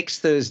Thursday and next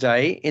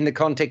Thursday, in the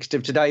context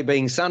of today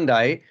being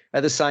Sunday,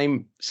 are the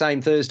same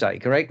Thursday,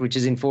 correct? Which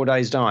is in 4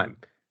 days' time.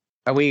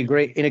 Are we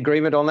in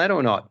agreement on that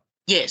or not?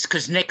 Yes,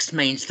 because next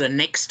means the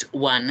next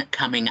one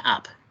coming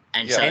up,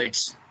 and so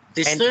it's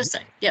this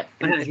Thursday. Yep.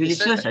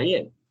 This Thursday,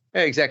 yeah.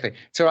 Yeah, exactly.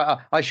 So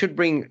I should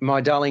bring my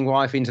darling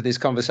wife into this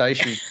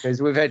conversation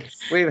because we've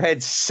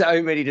had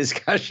so many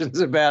discussions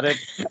about it,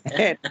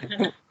 and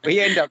we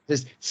end up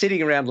just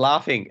sitting around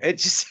laughing.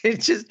 It's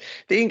just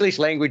the English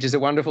language is a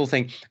wonderful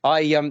thing.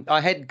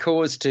 I had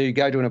cause to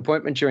go to an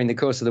appointment during the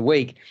course of the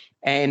week,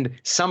 and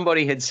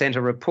somebody had sent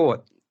a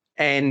report,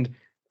 and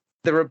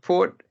the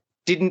report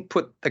didn't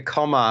put the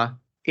comma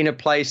in a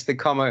place the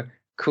comma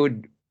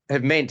could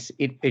have meant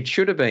it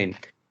should have been.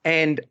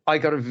 And I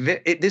got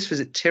this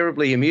was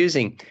terribly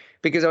amusing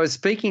because I was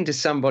speaking to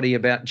somebody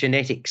about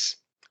genetics,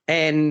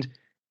 and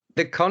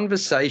the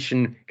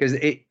conversation, because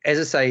as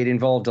I say, it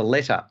involved a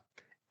letter,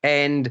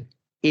 and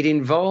it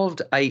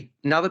involved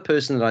another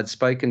person that I'd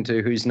spoken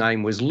to whose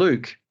name was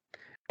Luke,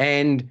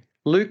 and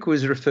Luke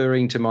was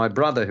referring to my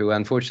brother, who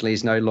unfortunately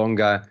is no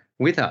longer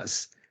with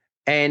us.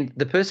 And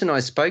the person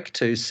I spoke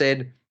to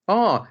said,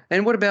 "Oh,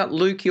 and what about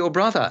Luke, your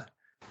brother?"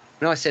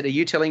 And I said, "Are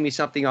you telling me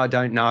something I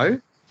don't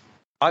know?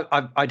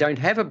 I don't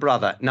have a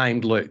brother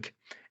named Luke."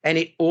 And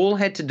it all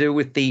had to do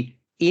with the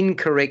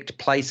incorrect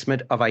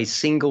placement of a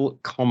single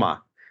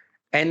comma.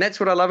 And that's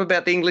what I love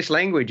about the English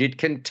language. It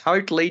can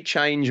totally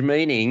change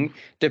meaning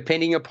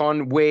depending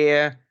upon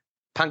where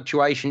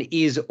punctuation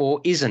is or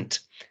isn't.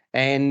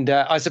 And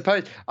I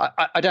suppose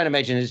I don't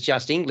imagine it's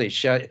just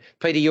English.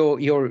 Peter,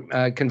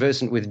 you're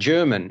conversant with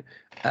German.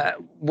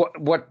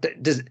 What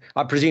does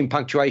I presume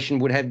punctuation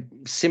would have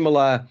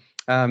similar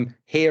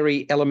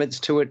hairy elements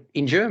to it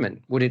in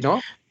German, would it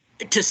not?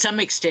 To some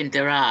extent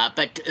there are,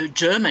 but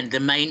German,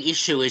 the main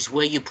issue is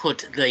where you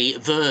put the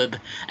verb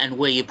and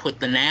where you put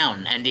the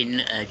noun. And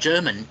in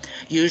German,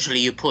 usually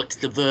you put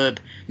the verb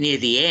near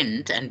the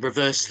end and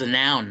reverse the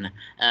noun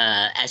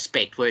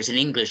aspect, whereas in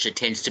English it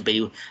tends to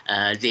be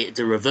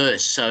the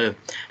reverse. So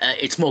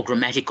it's more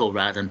grammatical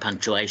rather than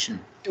punctuation.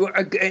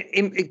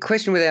 A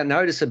question without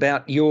notice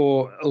about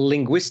your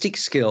linguistic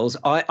skills.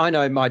 I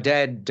know my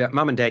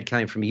mum and dad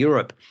came from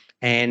Europe,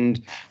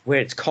 and where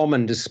it's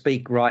common to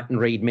speak, write and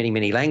read many,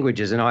 many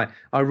languages. And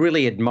I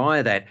really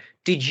admire that.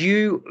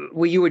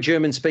 Were you a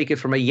German speaker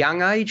from a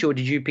young age, or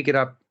did you pick it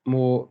up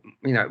more,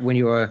 when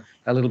you were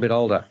a little bit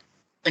older?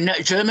 No,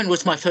 German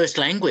was my first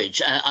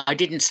language. I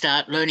didn't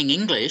start learning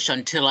English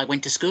until I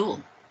went to school.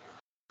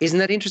 Isn't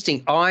that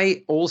interesting?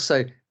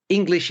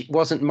 English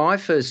wasn't my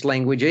first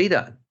language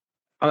either.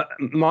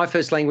 My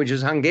first language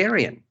was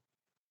Hungarian.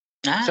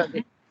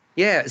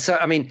 So,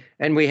 I mean,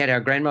 and we had our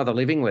grandmother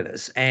living with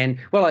us, and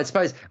well, I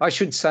suppose I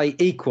should say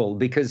equal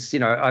because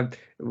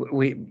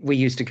we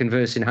used to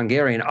converse in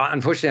Hungarian.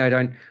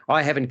 Unfortunately,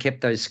 I haven't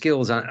kept those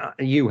skills.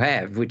 You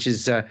have, which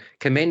is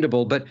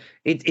commendable. But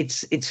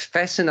it's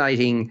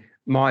fascinating.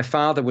 My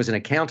father was an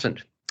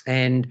accountant,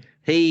 and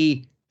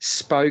he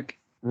spoke,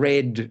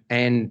 read,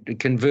 and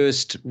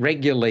conversed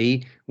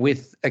regularly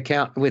with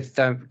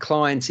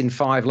clients in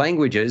 5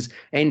 languages,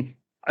 and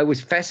it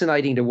was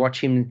fascinating to watch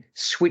him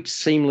switch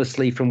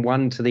seamlessly from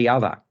one to the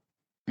other.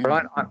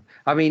 Right?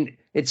 I mean,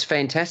 it's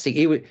fantastic.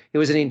 He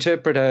was an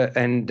interpreter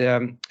and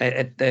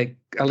at the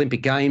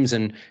Olympic Games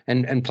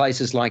and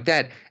places like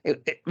that.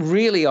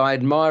 Really, I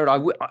admire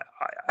it.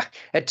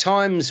 At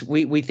times,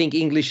 we think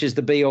English is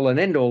the be all and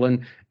end all,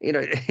 and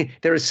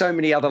there are so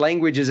many other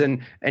languages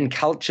and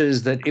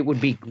cultures that it would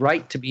be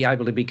great to be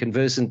able to be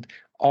conversant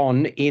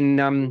on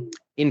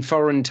in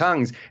foreign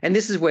tongues. And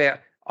this is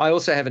where I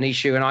also have an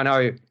issue, and I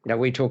know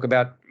we talk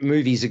about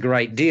movies a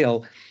great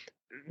deal.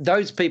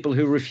 Those people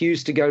who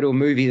refuse to go to a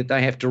movie that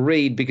they have to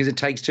read because it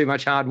takes too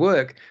much hard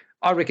work,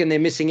 I reckon they're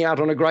missing out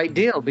on a great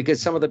deal,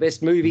 because some of the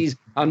best movies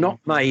are not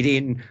made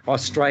in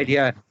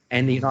Australia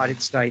and the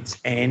United States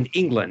and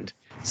England.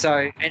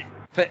 So,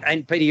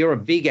 and Peter, you're a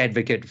big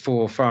advocate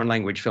for foreign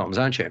language films,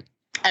 aren't you?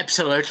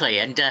 Absolutely.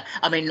 And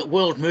I mean,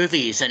 World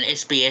Movies and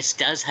SBS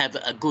does have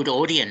a good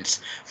audience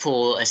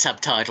for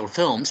subtitle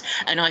films.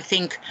 And I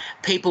think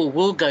people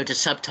will go to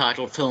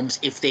subtitle films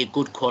if they're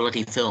good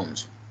quality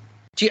films.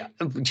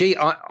 Gee,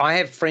 I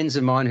have friends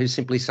of mine who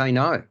simply say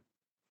no.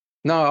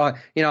 No,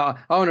 I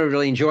want to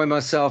really enjoy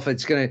myself.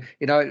 It's going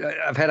to,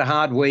 I've had a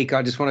hard week.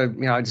 I just want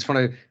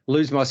to,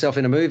 lose myself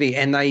in a movie.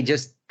 And they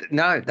just,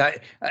 no,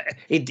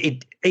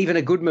 even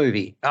a good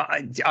movie.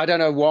 I don't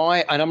know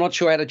why, and I'm not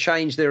sure how to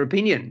change their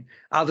opinion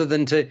other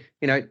than to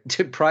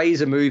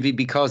praise a movie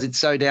because it's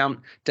so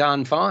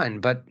darn fine.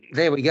 But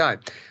there we go.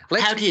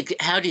 How do you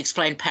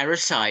explain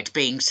Parasite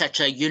being such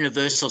a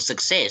universal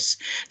success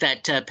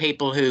that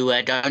people who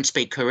don't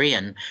speak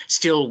Korean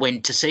still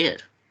went to see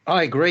it?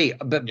 I agree,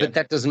 but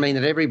that doesn't mean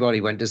that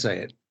everybody went to see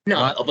it.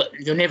 No, right? But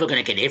you're never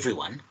going to get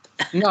everyone.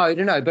 No.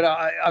 But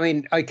I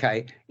mean,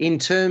 okay. In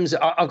terms,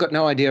 I've got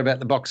no idea about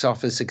the box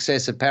office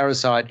success of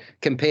Parasite.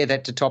 Compare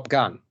that to Top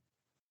Gun.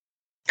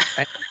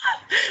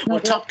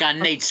 Well, Top Gun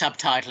needs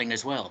subtitling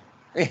as well.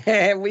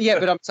 Yeah,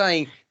 but I'm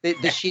saying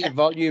the sheer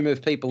volume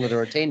of people that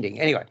are attending.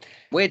 Anyway,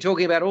 we're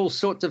talking about all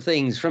sorts of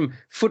things from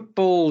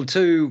football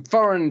to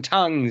foreign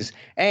tongues,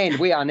 and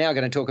we are now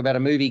going to talk about a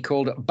movie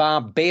called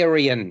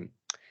Barbarian,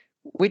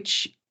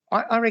 which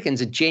I reckon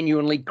is a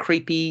genuinely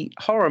creepy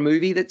horror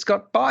movie that's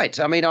got bite.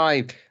 I mean,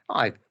 I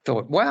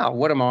thought, wow,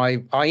 what am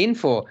I in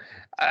for?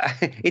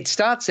 It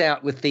starts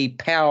out with the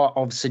power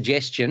of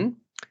suggestion,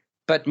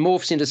 but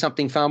morphs into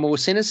something far more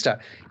sinister.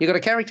 You've got a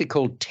character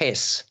called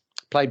Tess,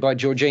 played by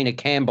Georgina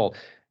Campbell.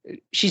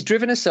 She's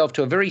driven herself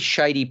to a very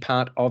shady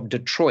part of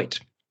Detroit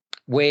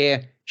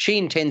where she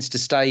intends to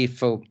stay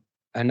for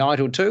a night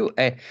or two.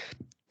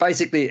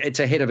 Basically, it's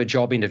ahead of a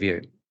job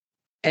interview.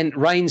 And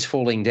rain's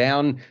falling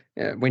down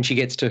when she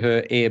gets to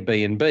her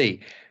Airbnb.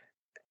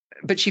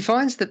 But she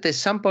finds that there's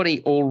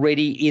somebody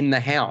already in the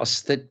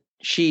house that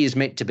she is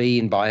meant to be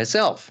in by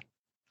herself.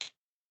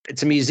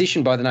 It's a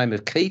musician by the name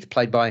of Keith,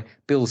 played by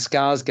Bill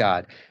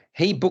Skarsgård.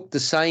 He booked the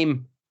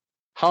same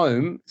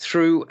home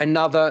through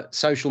another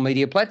social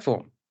media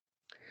platform.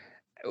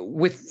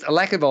 With a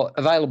lack of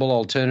available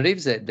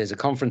alternatives, there's a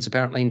conference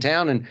apparently in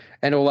town,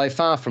 and although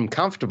far from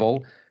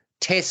comfortable,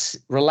 Tess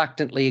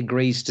reluctantly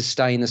agrees to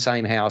stay in the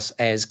same house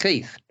as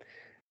Keith.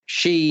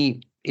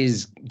 She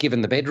is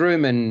given the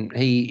bedroom and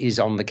he is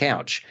on the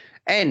couch.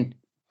 And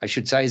I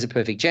should say is a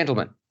perfect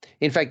gentleman.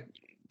 In fact,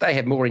 they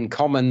have more in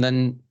common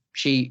than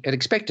she had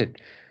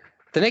expected.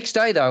 The next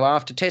day, though,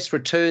 after Tess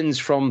returns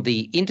from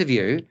the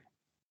interview,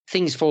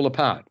 things fall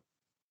apart.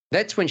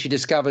 That's when she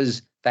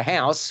discovers the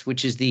house,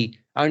 which is the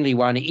only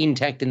one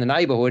intact in the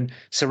neighbourhood,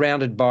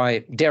 surrounded by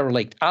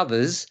derelict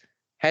others,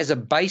 has a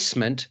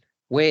basement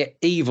where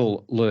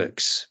evil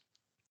lurks.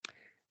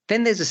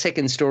 Then there's a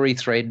second story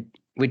thread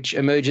which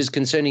emerges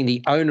concerning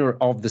the owner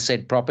of the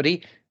said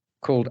property,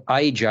 called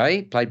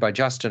AJ, played by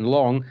Justin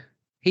Long.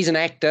 He's an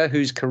actor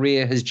whose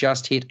career has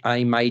just hit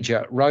a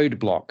major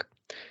roadblock.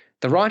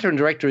 The writer and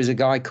director is a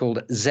guy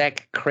called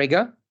Zach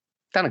Kreger.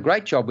 Done a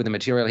great job with the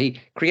material. He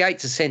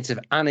creates a sense of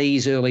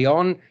unease early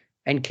on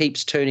and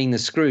keeps turning the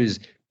screws.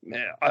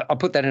 I'll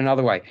put that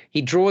another way.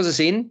 He draws us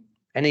in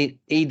and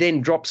he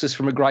then drops us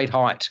from a great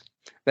height.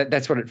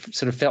 That's what it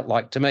sort of felt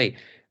like to me.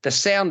 The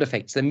sound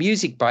effects, the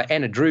music by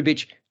Anna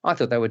Drubich, I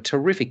thought they were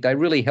terrific. They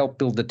really helped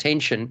build the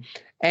tension.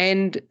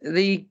 And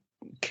the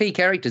key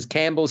characters,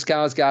 Campbell,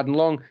 Skarsgård and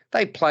Long,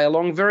 they play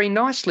along very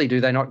nicely,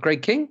 do they not,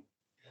 Greg King?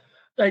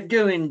 They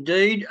do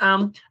indeed.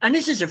 And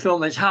this is a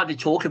film that's hard to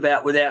talk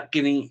about without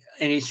giving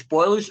any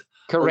spoilers.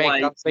 Correct.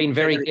 Away. I've been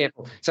very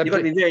careful. So you've got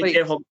to be very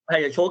careful how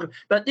you talk.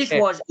 But this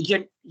was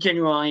a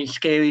genuinely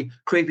scary,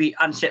 creepy,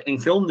 unsettling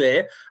film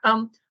there.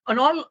 And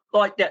I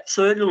like that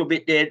third little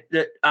bit there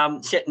that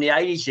set in the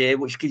 80s there,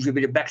 which gives you a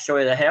bit of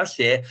backstory of the house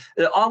there.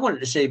 I wanted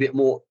to see a bit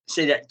more,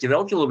 see that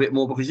developed a little bit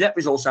more, because that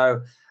was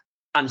also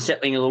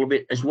unsettling a little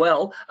bit as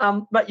well.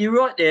 But you're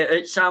right there.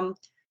 It's an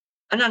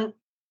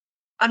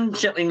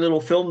unsettling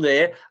little film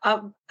there.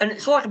 And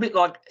it's like a bit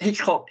like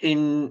Hitchcock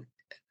in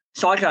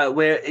Psycho,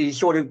 where he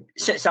sort of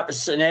sets up a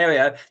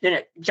scenario, then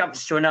it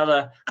jumps to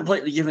another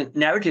completely different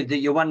narrative that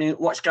you're wondering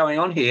what's going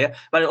on here,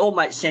 but it all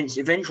makes sense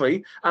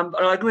eventually.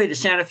 But I agree, the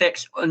sound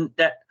effects and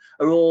that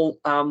are all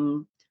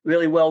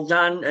really well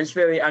done. It's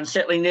very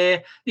unsettling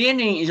there. The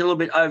ending is a little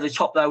bit over the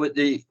top, though,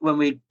 when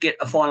we get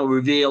a final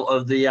reveal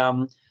of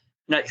the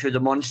nature of the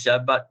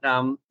monster. But,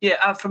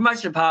 for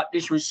most of the part,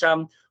 this was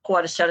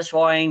quite a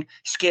satisfying,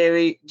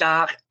 scary,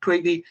 dark,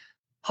 creepy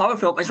horror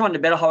film. It's one of the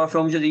better horror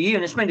films of the year,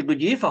 and it's been a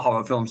good year for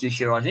horror films this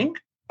year, I think.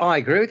 I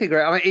agree with you,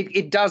 Greg. I mean,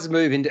 it does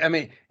move into. I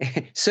mean,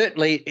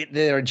 certainly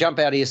there are jump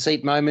out of your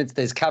seat moments.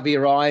 There's cover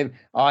your eye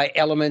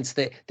elements.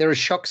 There are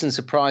shocks and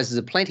surprises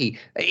aplenty.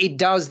 It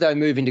does, though,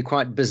 move into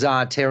quite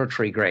bizarre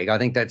territory, Greg. I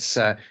think that's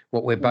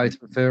what we're both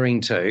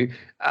referring to,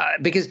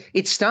 because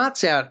it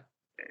starts out.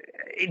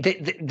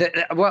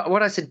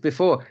 What I said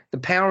before, the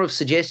power of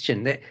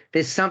suggestion.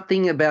 There's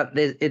something about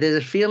there's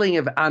a feeling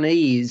of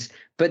unease.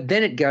 But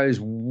then it goes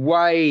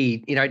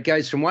it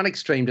goes from one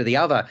extreme to the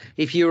other.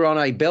 If you're on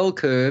a bell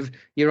curve,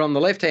 you're on the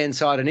left-hand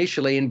side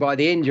initially, and by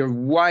the end, you're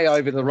way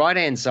over the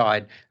right-hand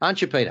side, aren't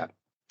you, Peter?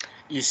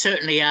 You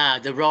certainly are.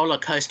 The roller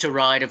coaster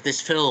ride of this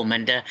film,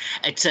 and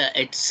it's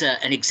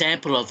an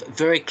example of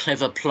very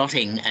clever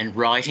plotting and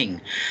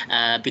writing,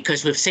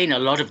 because we've seen a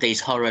lot of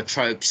these horror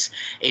tropes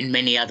in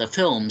many other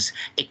films,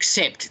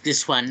 except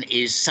this one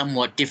is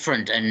somewhat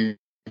different and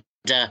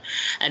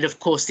of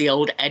course, the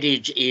old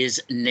adage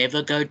is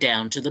never go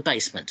down to the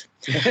basement.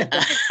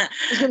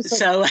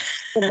 So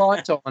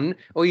light on,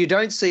 or you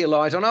don't see a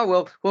light on. Oh,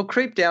 well, we'll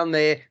creep down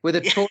there with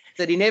a torch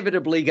that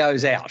inevitably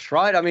goes out,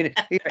 right? I mean,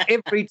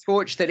 every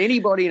torch that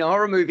anybody in a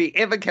horror movie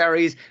ever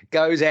carries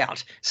goes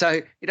out.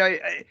 So,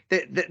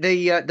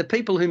 the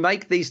people who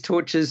make these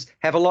torches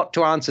have a lot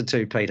to answer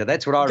to, Peter.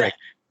 That's what I reckon.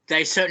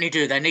 They certainly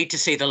do. They need to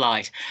see the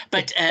light.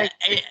 But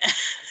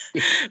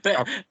but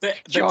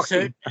off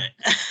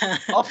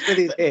with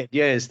his head.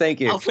 Yes, thank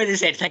you. Off with his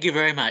head. Thank you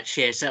very much.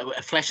 Yes, a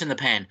flash in the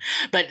pan.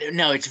 But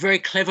no, it's very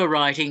clever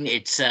writing.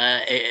 It's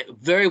a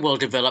very well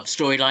developed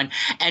storyline,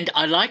 and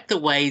I like the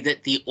way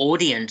that the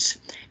audience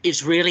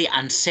is really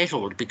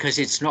unsettled because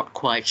it's not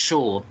quite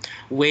sure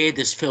where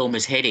this film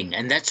is heading,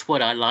 and that's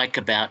what I like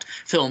about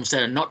films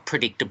that are not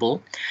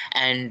predictable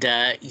and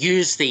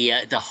use the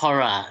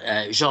horror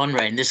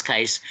genre in this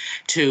case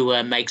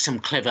to make some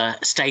clever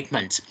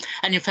statements.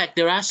 And in fact,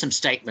 there are some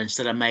statements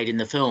that are made in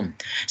the film.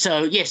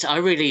 So yes, I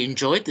really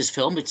enjoyed this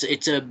film.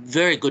 It's a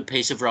very good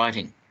piece of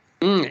writing.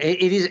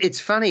 It is.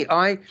 It's funny.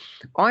 I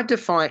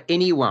defy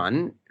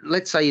anyone.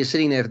 Let's say you're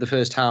sitting there for the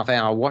first half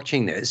hour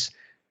watching this,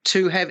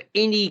 to have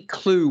any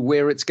clue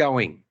where it's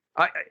going.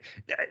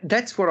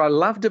 That's what I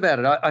loved about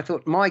it. I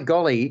thought, my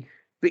golly,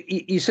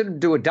 you sort of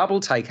do a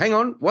double take. Hang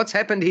on, what's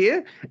happened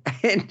here?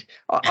 And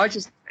I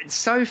just,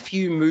 so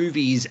few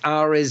movies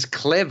are as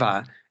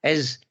clever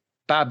as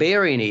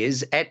Barbarian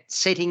is at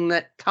setting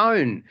that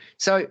tone.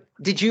 So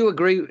did you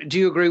agree? Do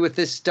you agree with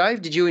this,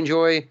 Dave? Did you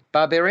enjoy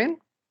Barbarian?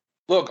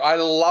 Look, I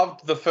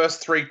loved the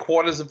first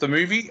 3/4 of the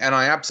movie, and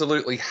I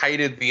absolutely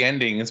hated the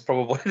ending. Is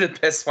probably the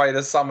best way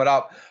to sum it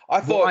up. I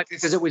thought why,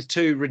 because it was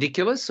too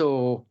ridiculous,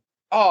 or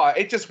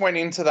it just went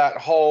into that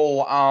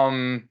whole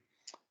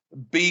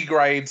B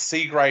grade,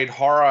 C grade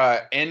horror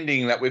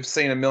ending that we've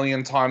seen a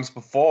million times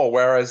before.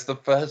 Whereas the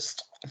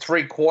first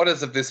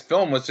 3/4 of this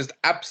film was just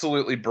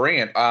absolutely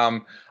brilliant.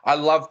 I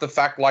love the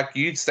fact, like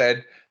you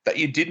said, that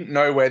you didn't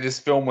know where this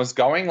film was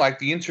going. Like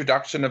the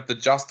introduction of the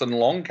Justin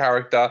Long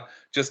character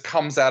just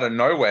comes out of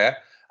nowhere.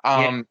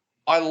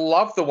 I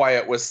love the way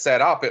it was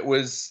set up. It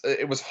was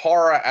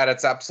horror at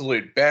its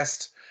absolute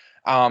best.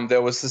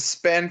 There was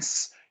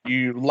suspense.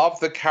 You love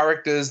the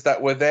characters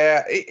that were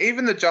there.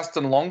 Even the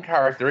Justin Long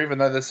character, even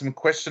though there's some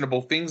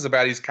questionable things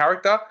about his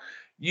character,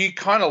 you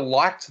kind of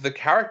liked the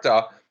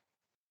character.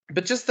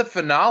 But just the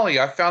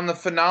finale, I found the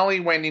finale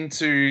went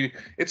into,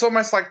 it's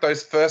almost like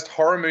those first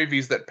horror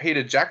movies that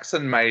Peter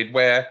Jackson made,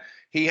 where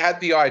he had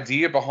the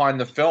idea behind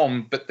the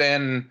film, but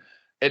then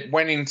it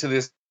went into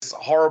this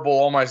horrible,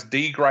 almost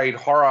D-grade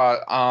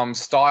horror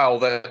style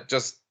that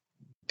just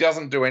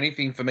doesn't do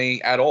anything for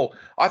me at all.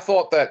 I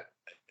thought that,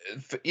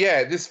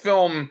 this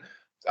film,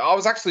 I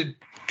was actually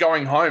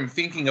going home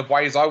thinking of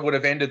ways I would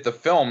have ended the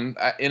film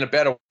in a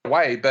better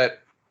way, but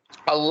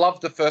I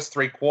loved the first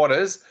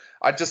 3/4.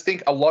 I just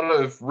think a lot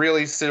of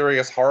really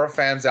serious horror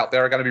fans out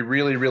there are going to be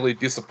really, really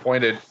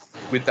disappointed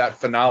with that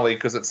finale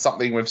because it's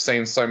something we've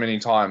seen so many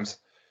times.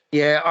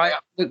 Yeah,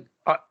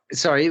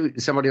 sorry,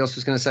 somebody else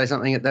was going to say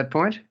something at that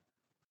point?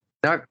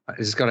 No,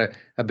 it's got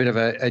a bit of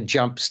a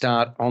jump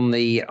start on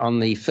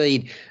the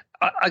feed.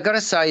 I got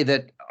to say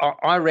that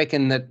I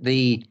reckon that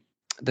the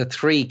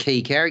three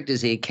key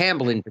characters here,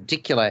 Campbell in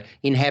particular,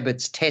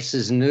 inhabits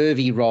Tess's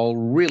nervy role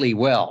really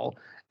well,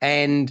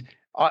 and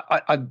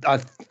I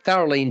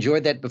thoroughly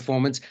enjoyed that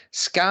performance.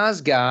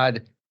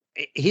 Skarsgård,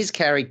 his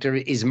character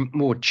is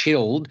more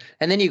chilled,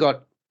 and then you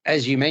got,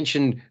 as you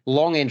mentioned,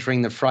 Long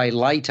entering the fray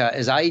later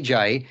as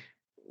AJ.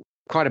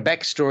 Quite a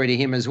backstory to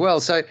him as well.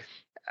 So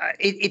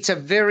it's a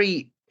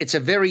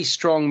very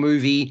strong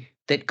movie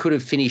that could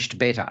have finished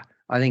better.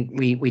 I think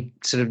we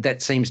sort of,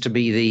 that seems to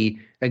be the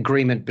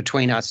agreement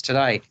between us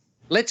today.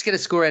 Let's get a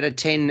score out of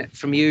 10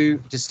 from you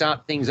to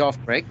start things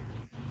off, Greg.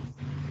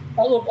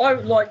 Oh, look, I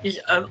like this.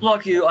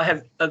 Like you, I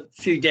have a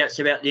few doubts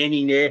about the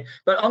ending there,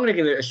 but I'm going to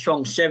give it a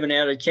strong 7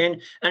 out of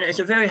 10. And it's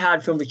a very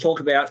hard film to talk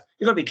about.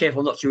 You've got to be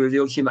careful not to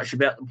reveal too much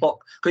about the plot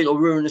because it'll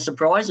ruin the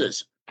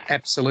surprises.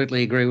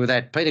 Absolutely agree with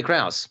that. Peter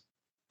Krause.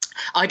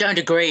 I don't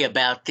agree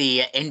about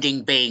the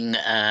ending being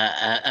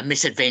a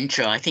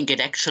misadventure. I think it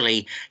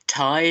actually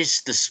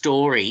ties the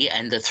story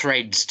and the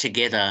threads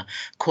together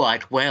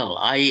quite well.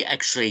 I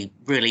actually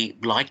really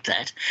like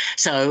that.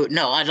 So,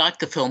 no, I like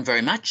the film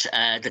very much.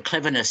 The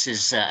cleverness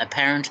is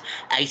apparent.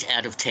 8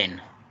 out of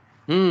 10.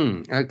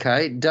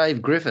 Okay.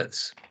 Dave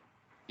Griffiths.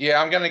 Yeah,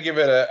 I'm going to give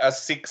it a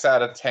 6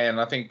 out of 10.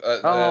 I think.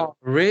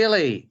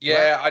 Really?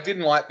 Yeah, I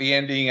didn't like the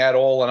ending at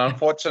all. And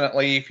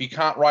unfortunately, if you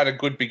can't write a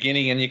good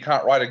beginning and you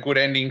can't write a good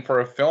ending for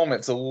a film,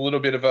 it's a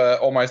little bit of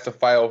almost a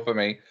fail for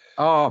me.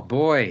 Oh,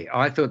 boy.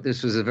 I thought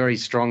this was a very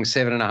strong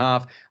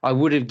 7.5. I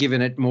would have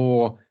given it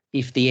more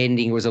if the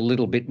ending was a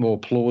little bit more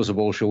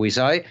plausible, shall we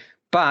say.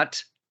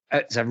 But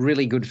it's a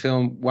really good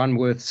film, one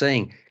worth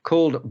seeing,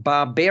 called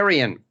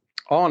Barbarian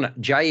on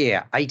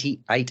J-Air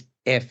 88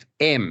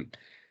 FM.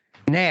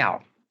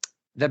 Now,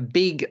 the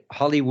big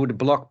Hollywood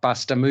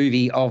blockbuster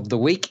movie of the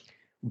week,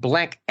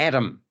 Black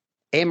Adam,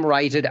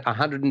 M-rated,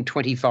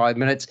 125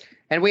 minutes.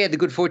 And we had the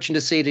good fortune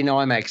to see it in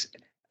IMAX.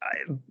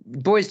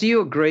 Boys, do you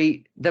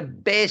agree the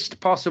best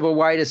possible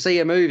way to see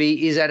a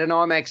movie is at an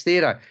IMAX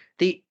theatre?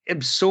 The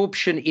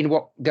absorption in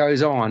what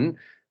goes on,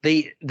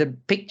 the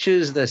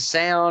pictures, the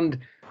sound.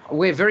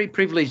 We're very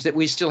privileged that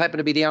we still happen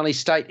to be the only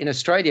state in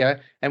Australia,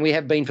 and we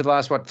have been for the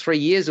last, 3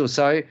 years or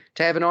so,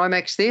 to have an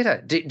IMAX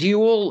theatre. Do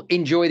you all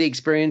enjoy the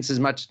experience as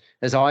much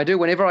as I do?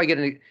 Whenever I get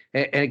an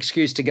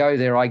excuse to go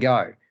there, I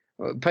go.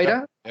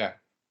 Peter? Yeah.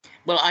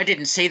 Well, I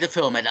didn't see the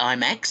film at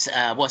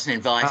IMAX, wasn't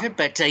invited,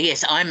 but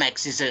yes,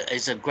 IMAX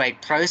is a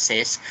great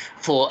process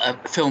for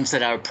films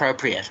that are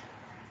appropriate.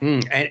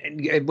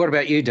 And what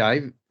about you,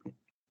 Dave?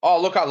 Oh,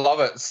 look, I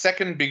love it.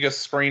 Second biggest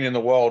screen in the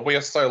world. We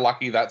are so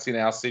lucky that's in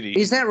our city.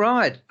 Is that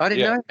right? I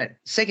didn't know that.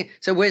 Second.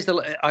 So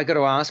I got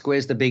to ask,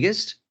 where's the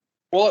biggest?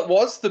 Well, it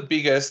was the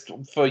biggest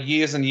for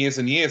years and years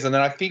and years. And then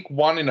I think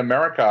one in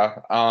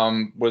America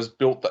was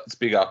built that's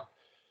bigger.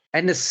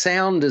 And the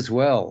sound as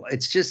well.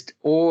 It's just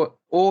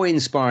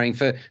awe-inspiring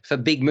for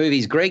big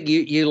movies. Greg,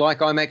 you like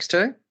IMAX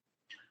too?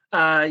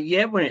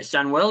 Yeah, when it's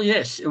done well,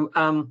 yes.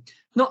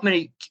 Not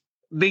many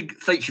big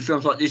feature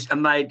films like this are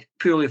made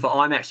purely for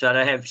IMAX, so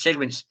they have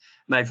segments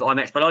made for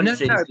IMAX. But I didn't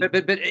see this.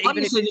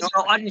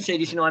 I didn't see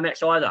this in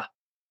IMAX either.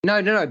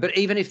 No. But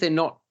even if they're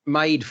not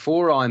made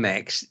for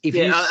IMAX,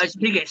 it's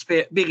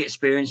a big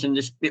experience and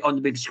this on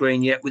the big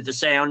screen, with the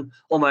sound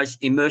almost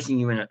immersing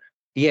you in it.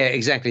 Yeah,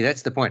 exactly.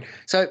 That's the point.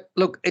 So,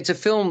 look, it's a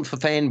film for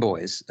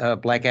fanboys,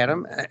 Black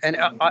Adam, and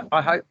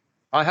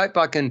I hope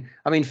I can.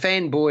 I mean,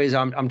 fanboys.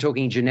 I'm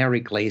talking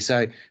generically.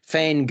 So,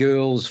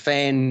 fangirls,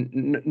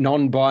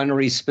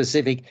 non-binary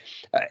specific.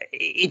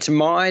 It's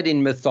mired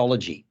in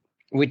mythology,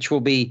 which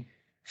will be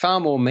far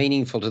more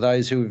meaningful to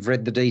those who have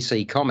read the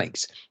DC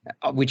comics,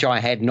 which I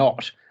had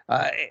not.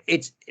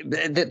 It's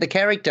the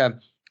character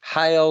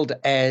hailed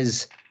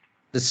as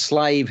the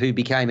slave who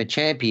became a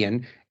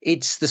champion.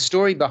 It's the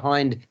story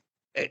behind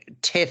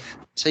Teth,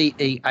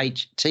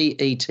 T-E-H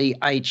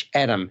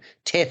Adam,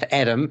 Teth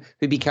Adam,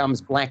 who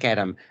becomes Black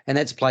Adam, and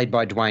that's played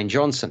by Dwayne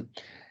Johnson.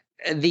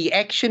 The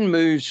action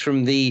moves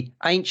from the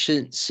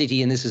ancient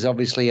city, and this is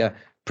obviously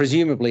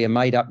presumably a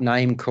made-up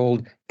name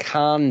called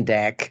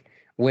Karnak,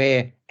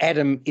 where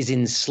Adam is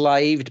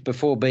enslaved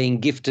before being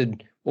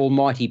gifted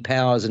almighty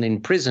powers and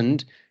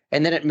imprisoned,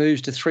 and then it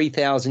moves to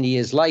 3,000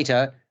 years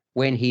later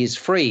when he is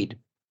freed.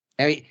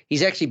 Now,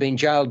 he's actually been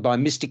jailed by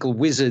mystical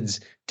wizards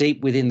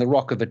deep within the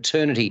Rock of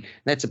Eternity.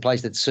 That's a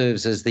place that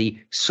serves as the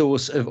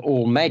source of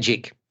all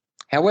magic.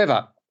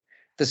 However,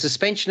 the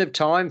suspension of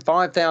time,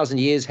 5,000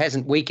 years,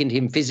 hasn't weakened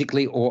him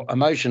physically or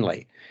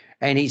emotionally,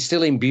 and he's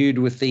still imbued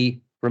with the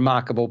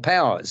remarkable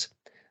powers.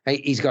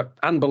 He's got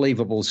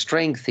unbelievable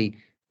strength. He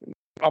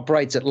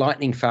operates at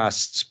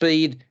lightning-fast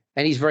speed,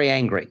 and he's very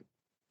angry.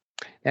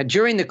 Now,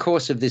 during the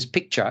course of this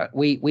picture,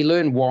 we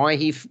learn why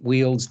he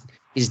wields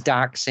his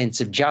dark sense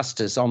of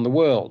justice on the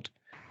world,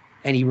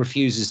 and he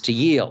refuses to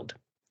yield.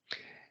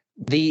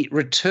 The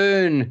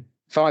return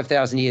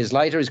 5,000 years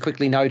later is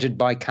quickly noted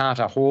by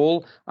Carter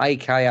Hall,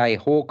 a.k.a.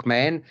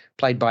 Hawkman,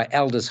 played by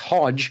Aldous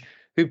Hodge,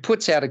 who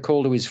puts out a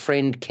call to his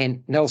friend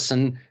Kent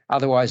Nelson,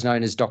 otherwise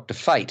known as Dr.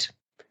 Fate,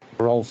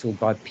 a role filled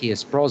by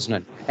Pierce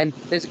Brosnan. And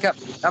there's a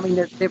couple,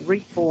 they've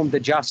reformed the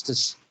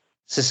Justice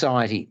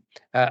Society,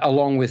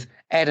 along with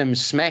Adam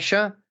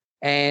Smasher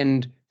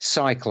and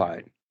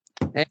Cyclone.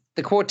 And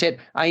the quartet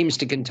aims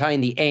to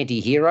contain the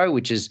anti-hero,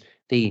 which is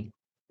the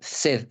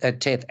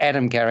Teth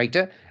Adam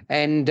character,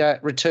 and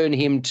return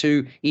him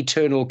to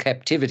eternal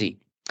captivity.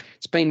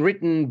 It's been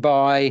written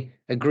by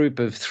a group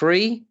of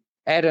three: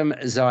 Adam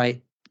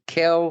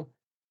Zeikel,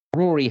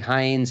 Rory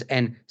Haynes,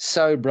 and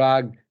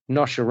Sobrag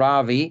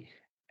Noshiravi.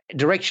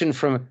 Direction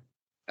from,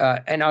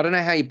 and I don't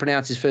know how you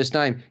pronounce his first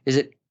name. Is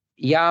it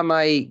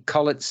Yame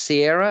Collet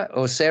Sierra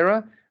or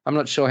Sarah? I'm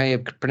not sure how you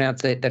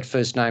pronounce that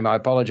first name. I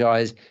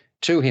apologise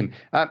to him.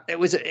 It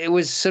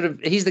was sort of,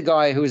 he's the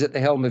guy who was at the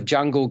helm of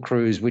Jungle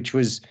Cruise, which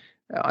was,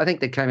 I think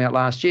that came out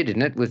last year,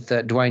 didn't it, with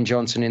Dwayne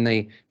Johnson in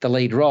the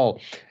lead role.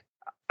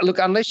 Look,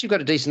 unless you've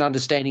got a decent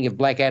understanding of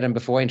Black Adam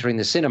before entering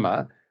the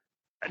cinema,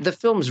 the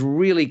film's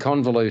really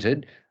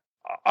convoluted.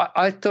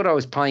 I thought I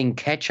was playing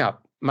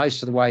catch-up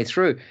most of the way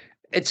through.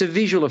 It's a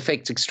visual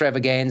effects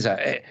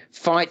extravaganza,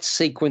 fight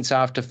sequence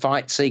after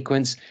fight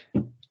sequence.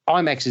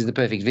 IMAX is the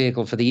perfect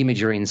vehicle for the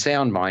imagery and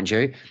sound, mind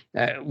you.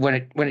 When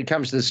it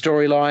comes to the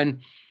storyline,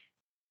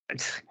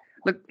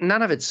 look,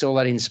 none of it's all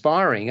that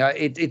inspiring.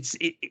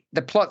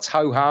 The plot's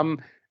ho-hum,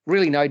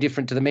 really no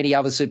different to the many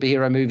other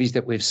superhero movies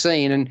that we've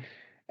seen.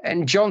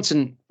 And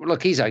Johnson,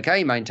 look, he's okay.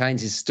 He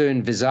maintains his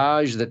stern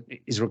visage that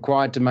is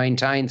required to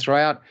maintain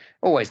throughout.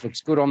 Always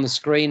looks good on the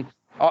screen.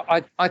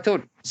 I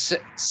thought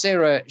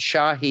Sarah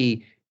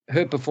Shahi,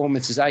 her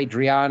performance as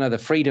Adriana, the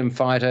freedom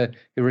fighter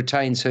who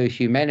retains her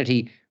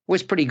humanity,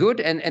 was pretty good.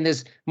 And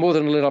there's more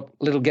than a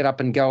little get up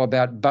and go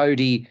about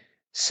Bodhi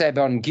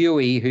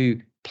Sabongui, who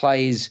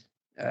plays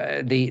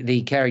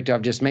the character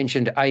I've just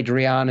mentioned,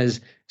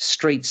 Adriana's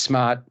street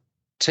smart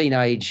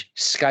teenage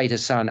skater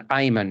son,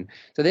 Eamon.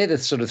 So they're the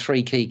sort of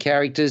three key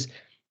characters.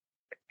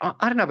 I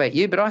don't know about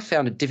you, but I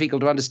found it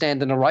difficult to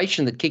understand the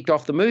narration that kicked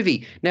off the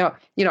movie. Now,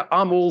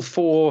 I'm all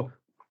for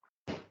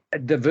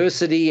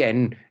diversity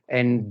and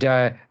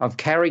of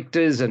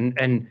characters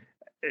and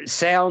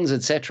sounds,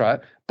 etc.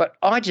 But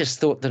I just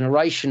thought the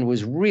narration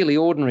was really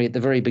ordinary at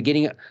the very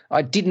beginning.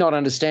 I did not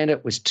understand it.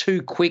 It was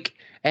too quick.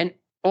 And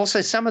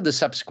also some of the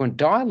subsequent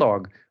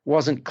dialogue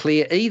wasn't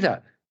clear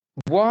either.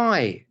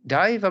 Why,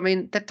 Dave? I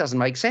mean, that doesn't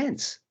make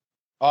sense.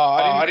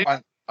 I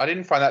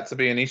didn't find that to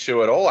be an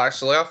issue at all,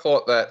 actually. I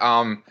thought that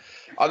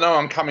I know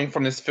I'm coming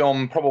from this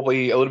film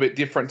probably a little bit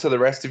different to the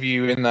rest of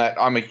you in that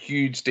I'm a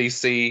huge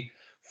DC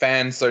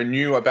fan, so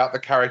knew about the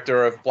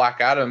character of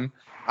Black Adam.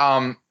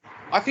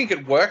 I think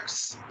it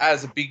works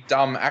as a big,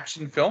 dumb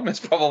action film. It's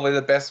probably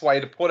the best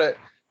way to put it.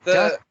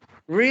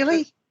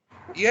 Really?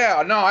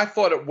 Yeah, no, I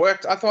thought it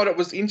worked. I thought it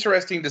was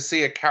interesting to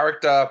see a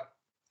character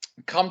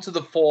come to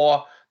the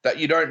fore that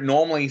you don't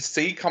normally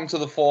see come to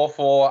the fore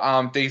for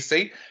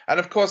DC. And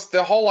of course,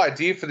 the whole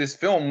idea for this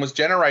film was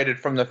generated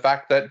from the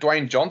fact that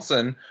Dwayne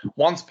Johnson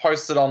once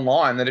posted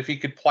online that if he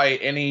could play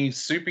any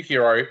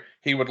superhero,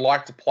 he would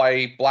like to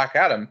play Black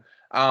Adam.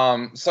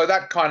 So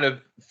that kind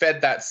of fed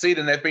that seed,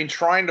 and they've been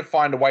trying to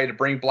find a way to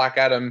bring Black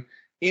Adam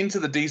into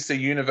the DC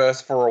universe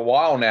for a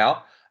while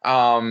now.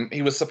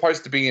 He was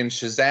supposed to be in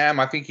Shazam.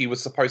 I think he was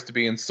supposed to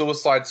be in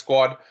Suicide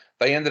Squad.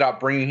 They ended up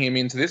bringing him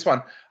into this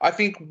one. I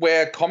think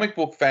where comic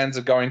book fans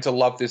are going to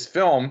love this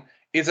film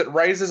is it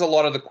raises a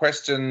lot of the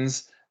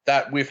questions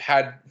that we've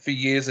had for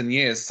years and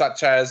years,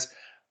 such as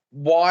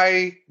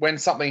why, when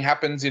something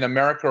happens in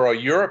America or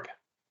Europe,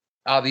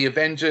 are the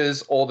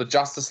Avengers or the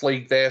Justice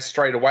League there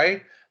straight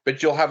away,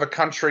 but you'll have a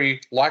country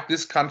like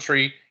this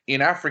country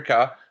in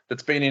Africa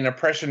that's been in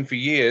oppression for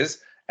years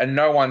and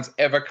no one's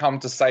ever come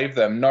to save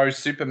them. No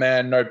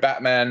Superman, no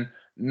Batman,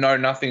 no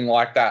nothing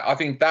like that. I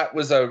think that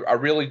was a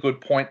really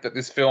good point that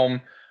this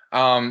film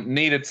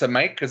needed to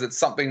make, because it's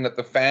something that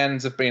the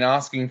fans have been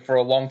asking for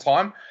a long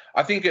time.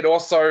 I think it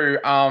also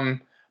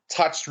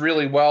touched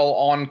really well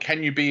on,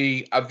 can you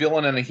be a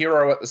villain and a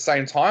hero at the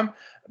same time?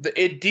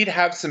 It did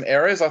have some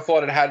errors. I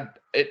thought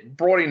it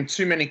brought in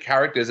too many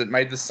characters. It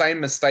made the same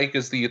mistake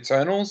as the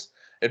Eternals.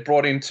 It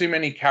brought in too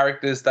many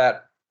characters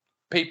that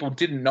people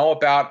didn't know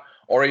about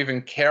or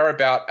even care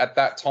about at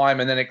that time,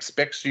 and then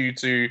expects you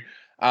to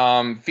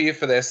fear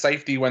for their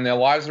safety when their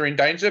lives are in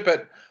danger.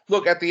 But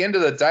look, at the end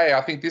of the day,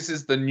 I think this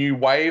is the new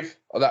wave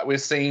that we're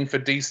seeing for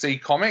DC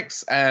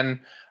Comics, and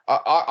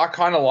I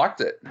kind of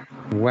liked it.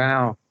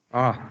 Wow.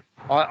 Oh,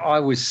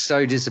 I was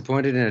so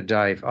disappointed in it,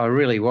 Dave. I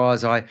really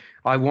was. I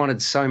wanted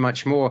so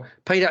much more.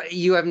 Peter,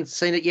 you haven't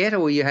seen it yet,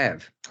 or you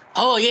have?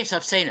 Oh, yes,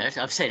 I've seen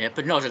it,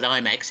 but not at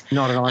IMAX.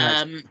 Not at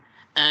IMAX. Okay.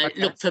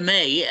 Look, for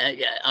me,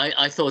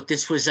 I thought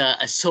this was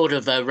a sort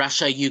of a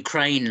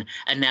Russia-Ukraine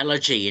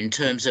analogy in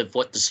terms of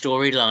what the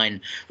storyline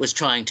was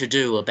trying to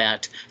do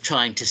about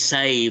trying to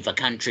save a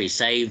country,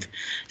 save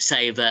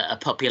a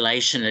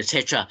population,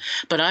 etc.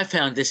 But I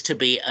found this to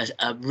be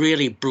a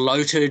really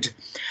bloated,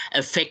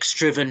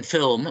 effects-driven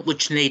film,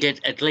 which needed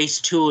at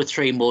least 2 or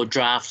 3 more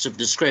drafts of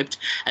the script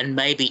and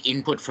maybe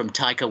input from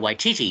Taika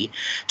Waititi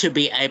to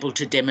be able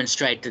to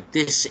demonstrate that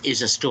this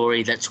is a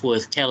story that's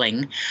worth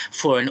telling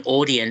for an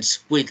audience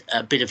with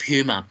a bit of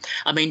humour.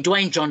 I mean,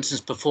 Dwayne Johnson's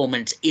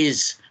performance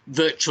is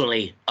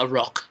virtually a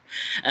rock.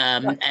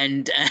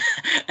 And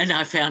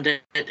I found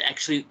it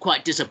actually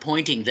quite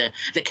disappointing.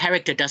 The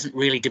character doesn't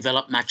really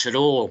develop much at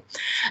all.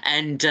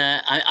 And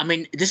I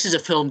mean, this is a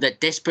film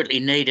that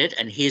desperately needed,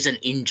 and here's an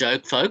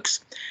in-joke,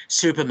 folks,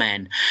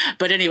 Superman.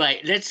 But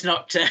anyway, let's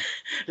not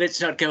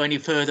go any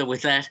further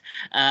with that.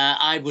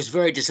 I was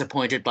very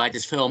disappointed by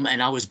this film,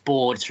 and I was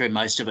bored through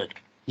most of it.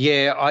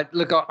 Yeah,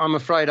 I'm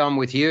afraid I'm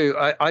with you.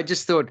 I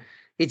just thought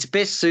it's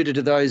best suited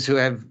to those who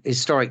have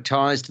historic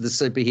ties to the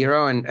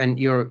superhero, and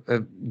you're a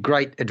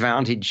great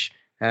advantage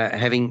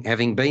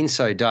having been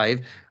so,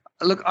 Dave.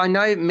 Look, I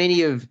know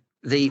many of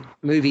the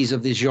movies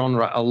of this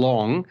genre are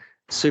long,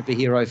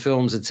 superhero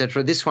films,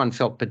 etc. This one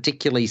felt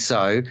particularly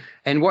so.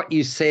 And what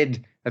you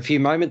said a few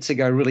moments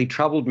ago really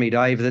troubled me,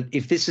 Dave, that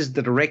if this is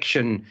the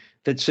direction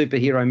that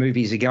superhero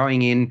movies are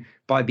going in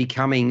by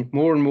becoming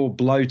more and more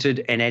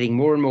bloated and adding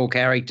more and more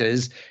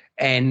characters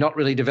and not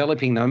really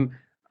developing them,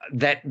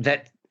 that's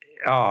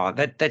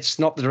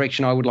not the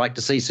direction I would like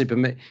to see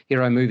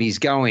superhero movies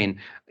go in.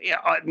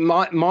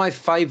 My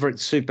favourite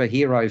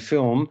superhero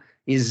film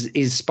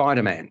is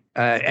Spider-Man,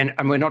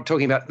 and we're not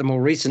talking about the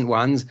more recent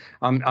ones.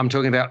 I'm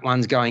talking about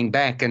ones going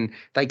back, and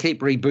they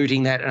keep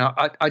rebooting that,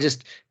 and I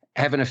just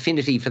have an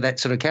affinity for that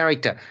sort of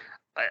character.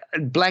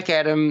 Black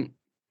Adam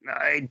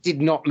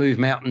did not move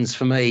mountains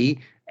for me,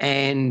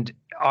 and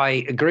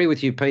I agree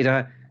with you,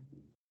 Peter.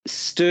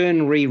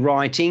 Stern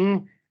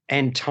rewriting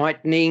and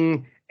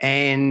tightening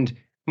and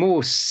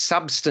more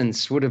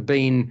substance would have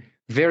been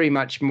very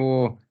much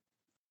more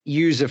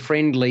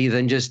user-friendly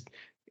than just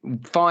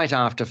fight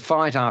after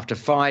fight after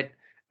fight.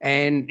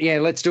 And yeah,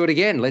 let's do it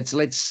again.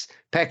 Let's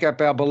pack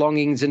up our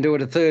belongings and do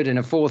it a third and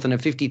a fourth and a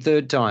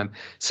 53rd time.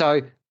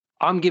 So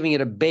I'm giving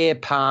it a bare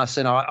pass,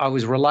 and I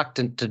was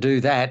reluctant to do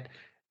that.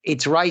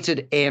 It's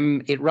rated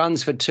M. It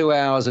runs for 2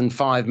 hours and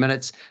 5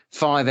 minutes,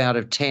 5 out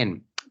of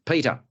 10.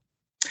 Peter?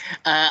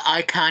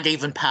 I can't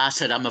even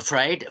pass it, I'm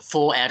afraid.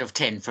 4 out of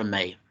 10 from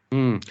me.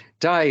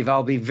 Dave,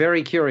 I'll be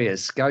very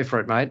curious. Go for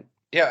it, mate.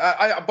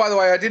 Yeah, by the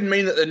way, I didn't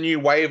mean that the new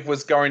wave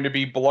was going to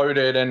be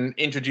bloated and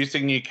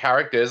introducing new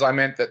characters. I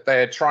meant that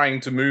they're trying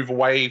to move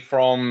away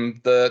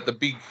from the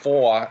big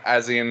four,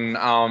 as in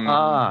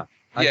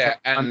Okay.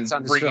 and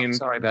bring in.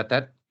 Sorry about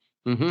that.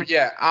 Mm-hmm.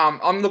 Yeah,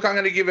 I'm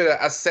going to give it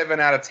a 7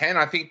 out of 10.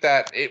 I think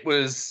that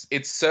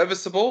it's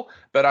serviceable,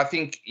 but I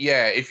think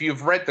if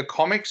you've read the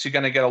comics, you're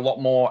going to get a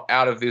lot more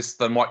out of this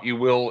than what you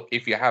will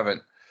if you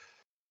haven't.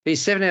 He's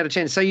 7 out of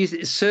 10. So you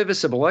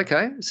serviceable,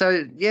 okay?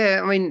 So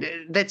yeah, I mean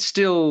that's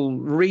still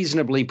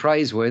reasonably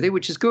praiseworthy,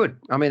 which is good.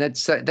 I mean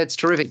that's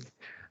terrific.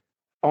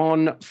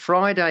 On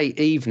Friday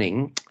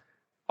evening,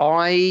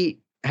 I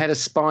had a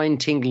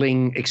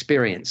spine-tingling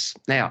experience.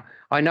 Now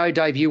I know,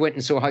 Dave, you went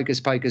and saw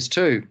Hocus Pocus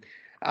too.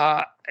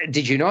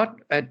 Did you not?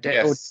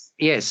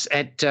 Yes.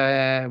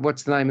 At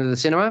what's the name of the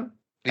cinema?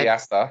 The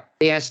Astor.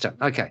 The Astor.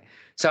 Okay.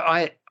 So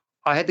I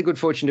had the good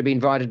fortune to be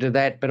invited to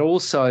that, but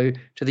also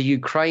to the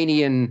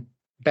Ukrainian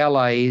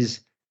Ballet's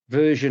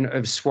version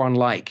of Swan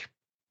Lake.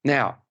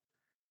 Now,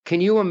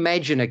 can you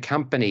imagine a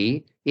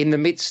company in the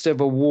midst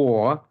of a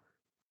war?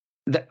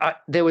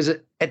 There was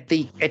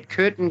at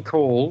curtain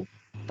call,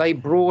 they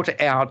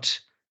brought out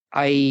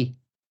I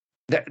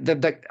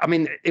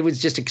mean, it was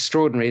just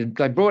extraordinary.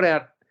 They brought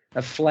out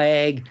a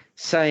flag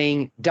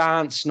saying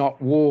 "Dance,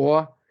 not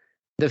war."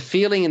 The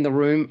feeling in the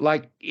room,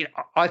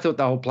 I thought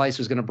the whole place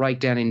was going to break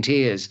down in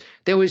tears.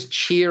 There was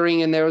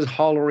cheering and there was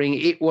hollering.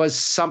 It was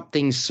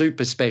something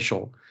super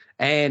special.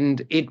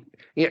 And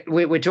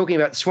we're talking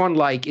about Swan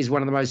Lake is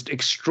one of the most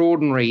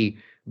extraordinary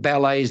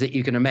ballets that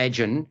you can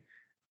imagine.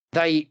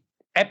 They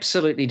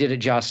absolutely did it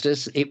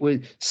justice.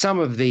 Some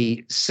of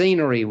the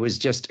scenery was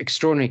just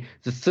extraordinary.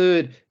 The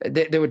third,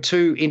 there were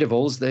 2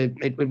 intervals.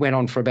 It went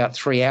on for about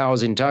 3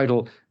 hours in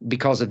total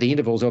because of the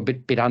intervals, or a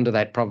bit under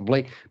that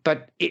probably.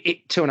 But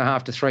it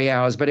 2.5 to 3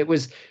 hours. But it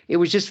was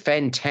just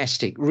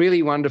fantastic,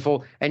 really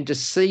wonderful. And to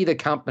see the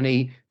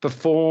company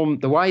perform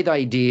the way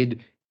they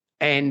did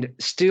and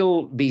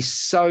still be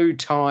so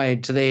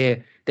tied to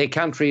their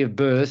country of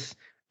birth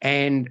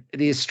and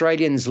the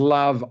Australians'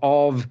 love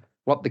of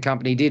what the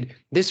company did.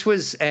 This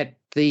was at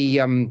the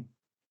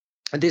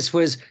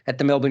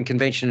Melbourne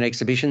Convention and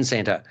Exhibition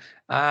Centre.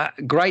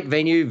 Great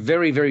venue,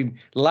 very, very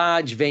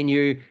large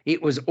venue.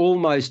 It was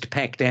almost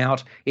packed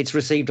out. It's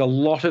received a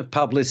lot of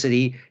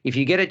publicity. If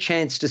you get a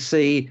chance to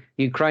see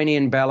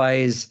Ukrainian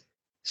Ballet's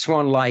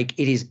Swan Lake,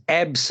 it is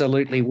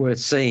absolutely worth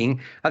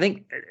seeing. I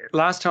think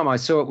last time I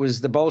saw it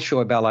was the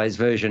Bolshoi Ballet's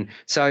version.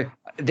 So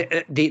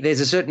there's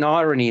a certain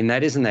irony in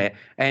that, isn't there?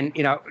 And,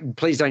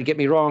 please don't get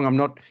me wrong. I'm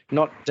not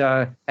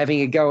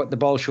having a go at the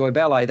Bolshoi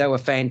Ballet. They were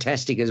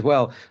fantastic as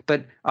well.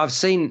 But I've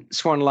seen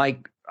Swan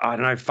Lake, I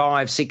don't know,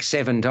 5, 6,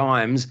 7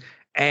 times.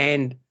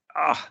 And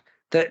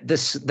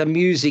the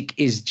music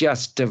is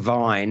just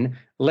divine,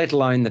 let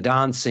alone the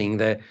dancing,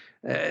 the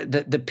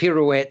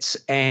pirouettes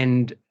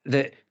and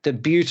the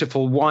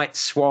beautiful white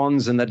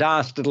swans and the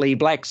dastardly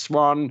black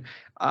swan.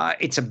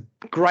 It's a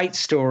great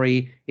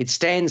story. It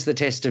stands the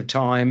test of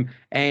time.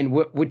 And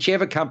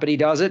whichever company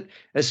does it,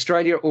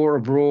 Australia or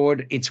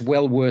abroad, it's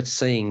well worth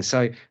seeing.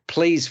 So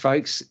please,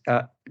 folks,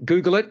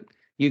 Google it,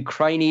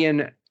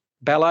 Ukrainian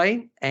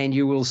Ballet, and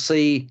you will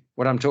see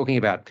what I'm talking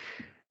about.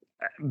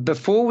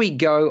 Before we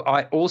go,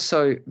 I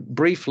also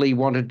briefly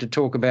wanted to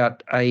talk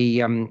about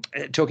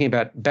talking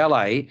about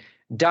ballet.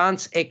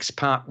 Dance X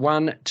Part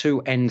 1,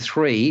 2 and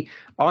 3.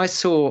 I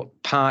saw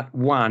Part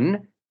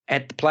 1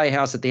 at the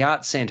Playhouse at the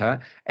Arts Centre,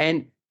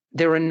 and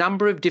there are a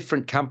number of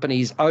different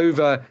companies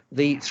over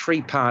the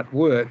 3-part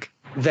work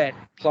that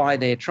ply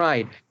their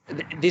trade.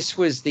 This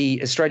was the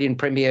Australian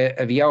premiere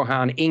of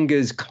Johan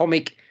Inger's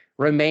comic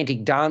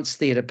romantic dance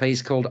theatre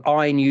piece called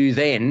I Knew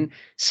Then,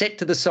 set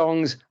to the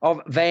songs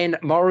of Van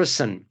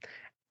Morrison.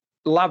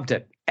 Loved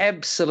it.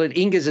 absolute.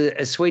 Inga's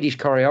a Swedish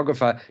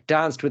choreographer,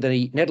 danced with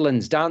the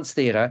Netherlands Dance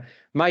Theatre,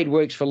 made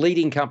works for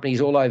leading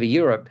companies all over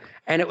Europe.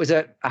 And it was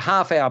a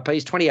half-hour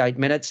piece, 28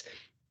 minutes,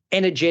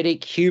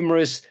 energetic,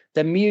 humorous.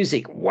 The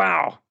music,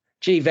 wow.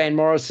 Gee, Van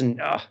Morrison,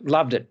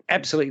 loved it,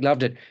 absolutely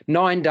loved it.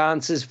 9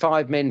 dancers,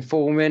 5 men,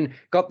 4 women,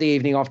 got the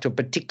evening off to a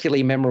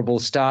particularly memorable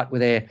start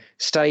with their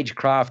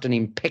stagecraft and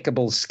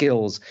impeccable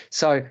skills.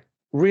 So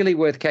really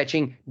worth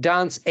catching.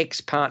 Dance X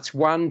Parts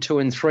 1, 2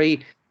 and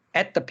 3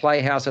 at the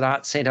Playhouse at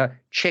Arts Centre.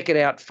 Check it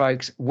out,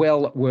 folks.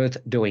 Well worth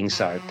doing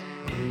so.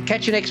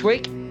 Catch you next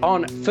week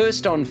on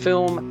First on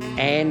Film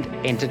and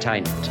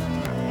Entertainment.